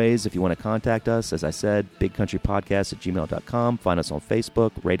always, if you want to contact us, as I said, bigcountrypodcast@gmail.com. Find us on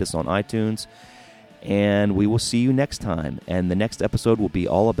Facebook, rate us on iTunes, and we will see you next time. And the next episode will be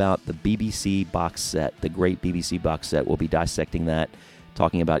all about the BBC box set, the great BBC box set. We'll be dissecting that,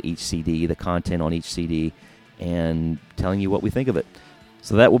 talking about each CD, the content on each CD, and telling you what we think of it.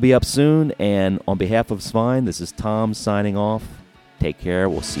 So that will be up soon, and on behalf of Svein, this is Tom signing off. Take care.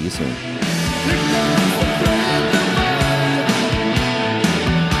 We'll see you soon.